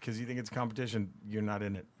or because you think it's competition, you're not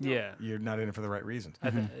in it. Yeah. You're not in it for the right reasons.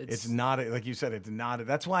 It's It's not like you said. It's not.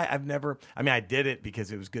 That's why I've never. I mean, I did it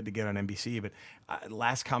because it was good to get on NBC. But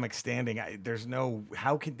Last Comic Standing, there's no.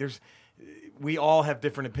 How can there's. We all have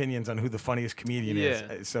different opinions on who the funniest comedian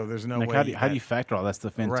Yeah. is. So there's no Like way. how do you factor all that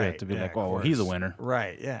stuff into right, to be yeah, like, of oh, well, he's a course. winner.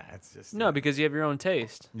 Right. Yeah. It's just no, because you have your own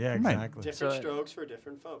taste. Yeah. Right. Exactly. Different So- strokes for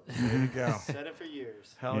different folks. There you go. Said it for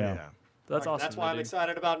years. Hell Yeah. yeah. That's awesome. That's why I'm dude.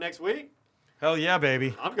 excited about next week. Hell yeah,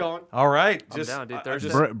 baby. I'm going. All right. I'm Just down, dude. I Thursday.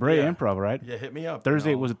 just- Brea yeah. Improv, right? Yeah, hit me up.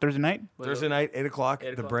 Thursday, and I'll- was it Thursday night? Thursday night, 8 o'clock, 8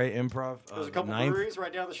 the o'clock. Brea Improv. There's a couple 9th. breweries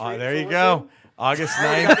right down the street. There you for go. listening. August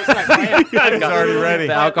I got 9th. this right planned. He's already ready.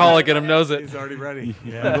 The alcoholic in him knows it. He's already ready.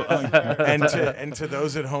 Yeah. and to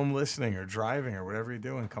those at home listening or driving or whatever you're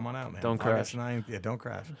doing, come on out, man. Don't August crash. 9th. Yeah, don't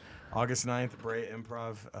crash. August 9th, Brea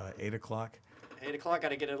Improv, 8 o'clock. 8 o'clock. Got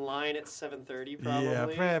to get in line at 7:30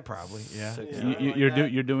 probably. Yeah, probably. Yeah. Six. Yeah.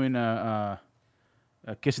 You're doing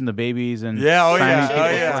kissing the babies and Yeah, oh yeah, signing oh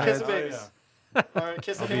people. yeah. Kiss the Oh, babies. Or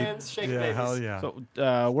kissing hands, shaking Yeah, babies. hell yeah.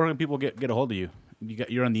 So where can people get a hold of you?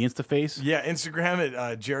 You're on the Insta face. Yeah, Instagram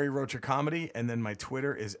at Jerry Rocha Comedy, and then my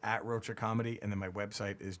Twitter is at Rocha Comedy, and then my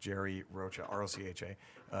website is Jerry Rocha, ROCHA,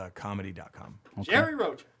 comedy.com. Okay. Jerry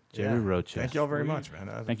Roach. Jerry Rocha. Thank you all very much, man.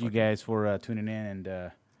 That was Thank you fucking- guys for tuning in,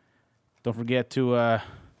 and don't forget to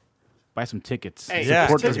buy some tickets. Hey, Yeah,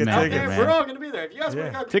 Support this tickets man, out Out there, man. we're all going to be there. If you guys Yeah.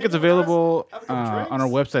 want to go Tickets kick it with us, available have a couple on our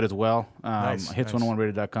drinks. website as well. Nice,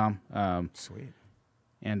 Hits101radio.com. Sweet.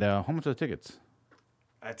 And how much are the tickets?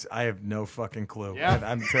 I have no fucking clue. Yeah.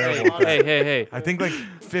 I'm terrible. at that. Hey. I think like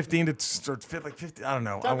 15 to start like 50. I don't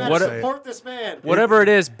know. I Doesn't won't matter. say it. Support this man. Whatever it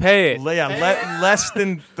is, pay it. Yeah, less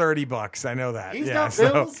than $30. I know that. He's yeah, got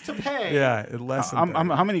so- bills to pay. Yeah, less than 30.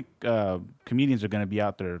 How many comedians are going to be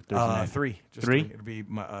out there Thursday night? 3. Just Three? It'll be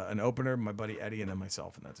an opener, my buddy Eddie, and then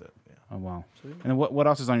myself, and that's it. Yeah. Oh wow! And what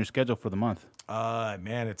else is on your schedule for the month?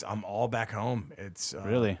 Man, I'm all back home. It's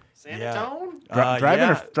Really? San Yeah. Antone? Driving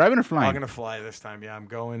or I'm flying? gonna fly this time. Yeah, I'm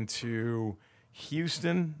going to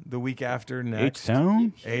Houston the week after next.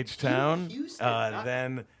 H-Town? H-Town. Houston, not-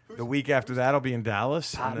 Then The week after that, I'll be in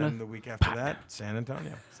Dallas, and then the week after that, San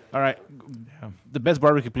Antonio. All right, the best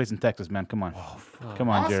barbecue place in Texas, man. Come on, come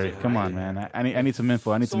on, Austin, Jerry. Come on, man. I need some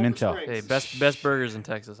info. I need some Silver intel. Springs. Hey, best burgers in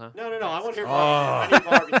Texas, huh? No. I want to hear barbecue. I need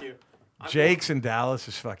barbecue. Jake's in Dallas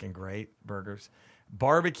is fucking great. Burgers.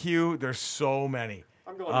 Barbecue, there's so many.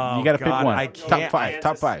 I'm going. You got to pick one. I I'm going can't. to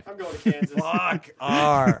Top Kansas. five. I'm going to Kansas. Fuck.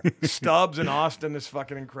 R. Stubbs in Austin is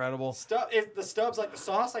fucking incredible. Is the Stubbs like the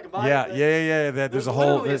sauce I can buy? Yeah. There's a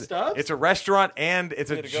whole. literally a Stubbs? It's a restaurant and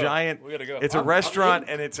it's a gotta go. giant. We gotta go. It's a I'm restaurant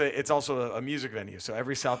in. and it's also a music venue. So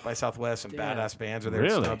every South by Southwest and badass bands are there.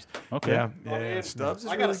 Really? At Stubbs. Okay. Yeah. I'm in. Stubbs is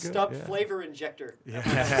I got really a good. Stubbs Yeah. flavor injector.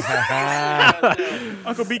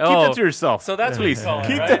 Uncle B, keep Oh. that to yourself. So that's what you call it,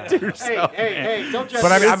 Keep right? that to Hey, yourself. hey, don't judge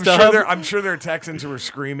But me. I'm sure there are Texans who are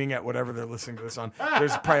screaming at whatever they're listening to this on.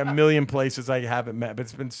 There's probably a million places I haven't met, but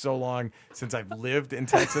it's been so long since I've lived in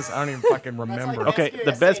Texas. I don't even fucking remember. like- Okay,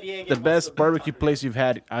 San Diego, what's best the- barbecue place you've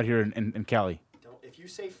had out here in Cali. If you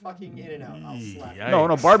say fucking In-N-Out, I'll slap you.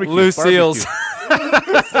 No, barbecue. Lucille's.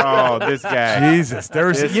 Barbecue. Oh, this guy. Jesus,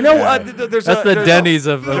 there's This you know guy. what? There's That's the there's Denny's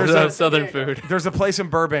of there's a- Southern food. There's a place in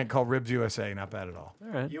Burbank called Ribs USA. Not bad at all.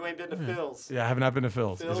 You ain't been to Phil's. Yeah, I have not been to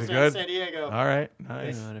Phil's. Phil's Is it in good? San Diego. All right,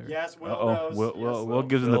 nice. Yes, Will Oh, knows. Will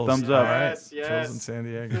gives him the Phil's. thumbs All up. right. Yes, Phil's yes. in San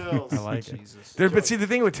Diego. Phil's. I like it. There, but see, the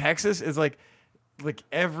thing with Texas is like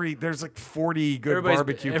there's like 40 good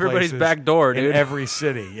barbecue everybody's places back door, in dude. every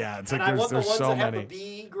city. Yeah, it's And like I want the there's ones so that have many. the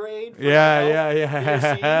B grade. For Yeah. The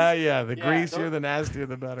Yeah, the Yeah, greasier, don't- the nastier,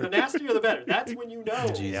 the better. The nastier the better. That's when you know.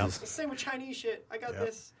 Jesus. It's the same with Chinese shit. I got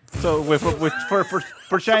this. So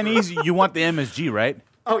for Chinese, you want the MSG, right?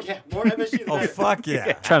 Oh yeah, more MSG the Oh better. fuck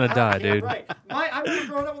yeah! Trying to die, Yeah, dude. Right. I remember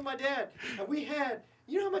growing up with my dad, and we had.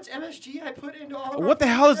 You know how much MSG I put into all of our What the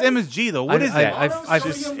hell is food? MSG though? What is that?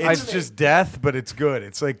 It's just death, but it's good.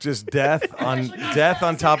 It's like just death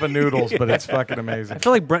on top of noodles, but it's fucking amazing. I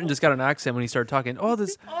feel like Brenton just got an accent when he started talking. Oh,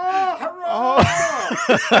 this. Oh, hurrah!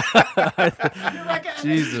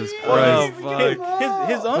 Jesus Christ. his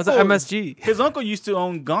What's uncle. the MSG? His uncle used to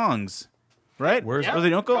own Gongs, right? Where's- was it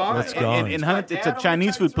your uncle? What's In Huntington, it's a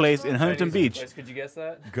Chinese food place in Huntington Beach. Could you guess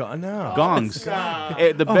that? No. Gongs,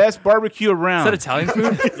 the best barbecue Is around. that Italian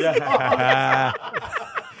food?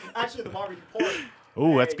 Actually, the barbecue pork.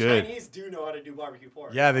 Ooh, that's Hey, good. Chinese do know how to do barbecue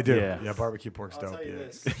pork. Yeah, they do. Yeah. Yeah, barbecue pork's I'll dope. tell you Yeah.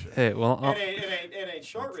 this. Hey, well, It ain't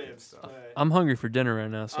short ribs. but- I'm hungry for dinner right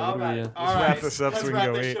now. So All what do right. we? All Let's right. wrap this up so Let's we can wrap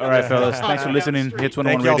go this eat. shit All up. right, Yeah. fellas. Thanks for Down listening. the street.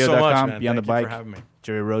 Thank y'all so much, Hits101radio.com. man. Beyond the Thank you Bike. for having me.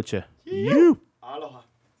 Jerry Rocha. You.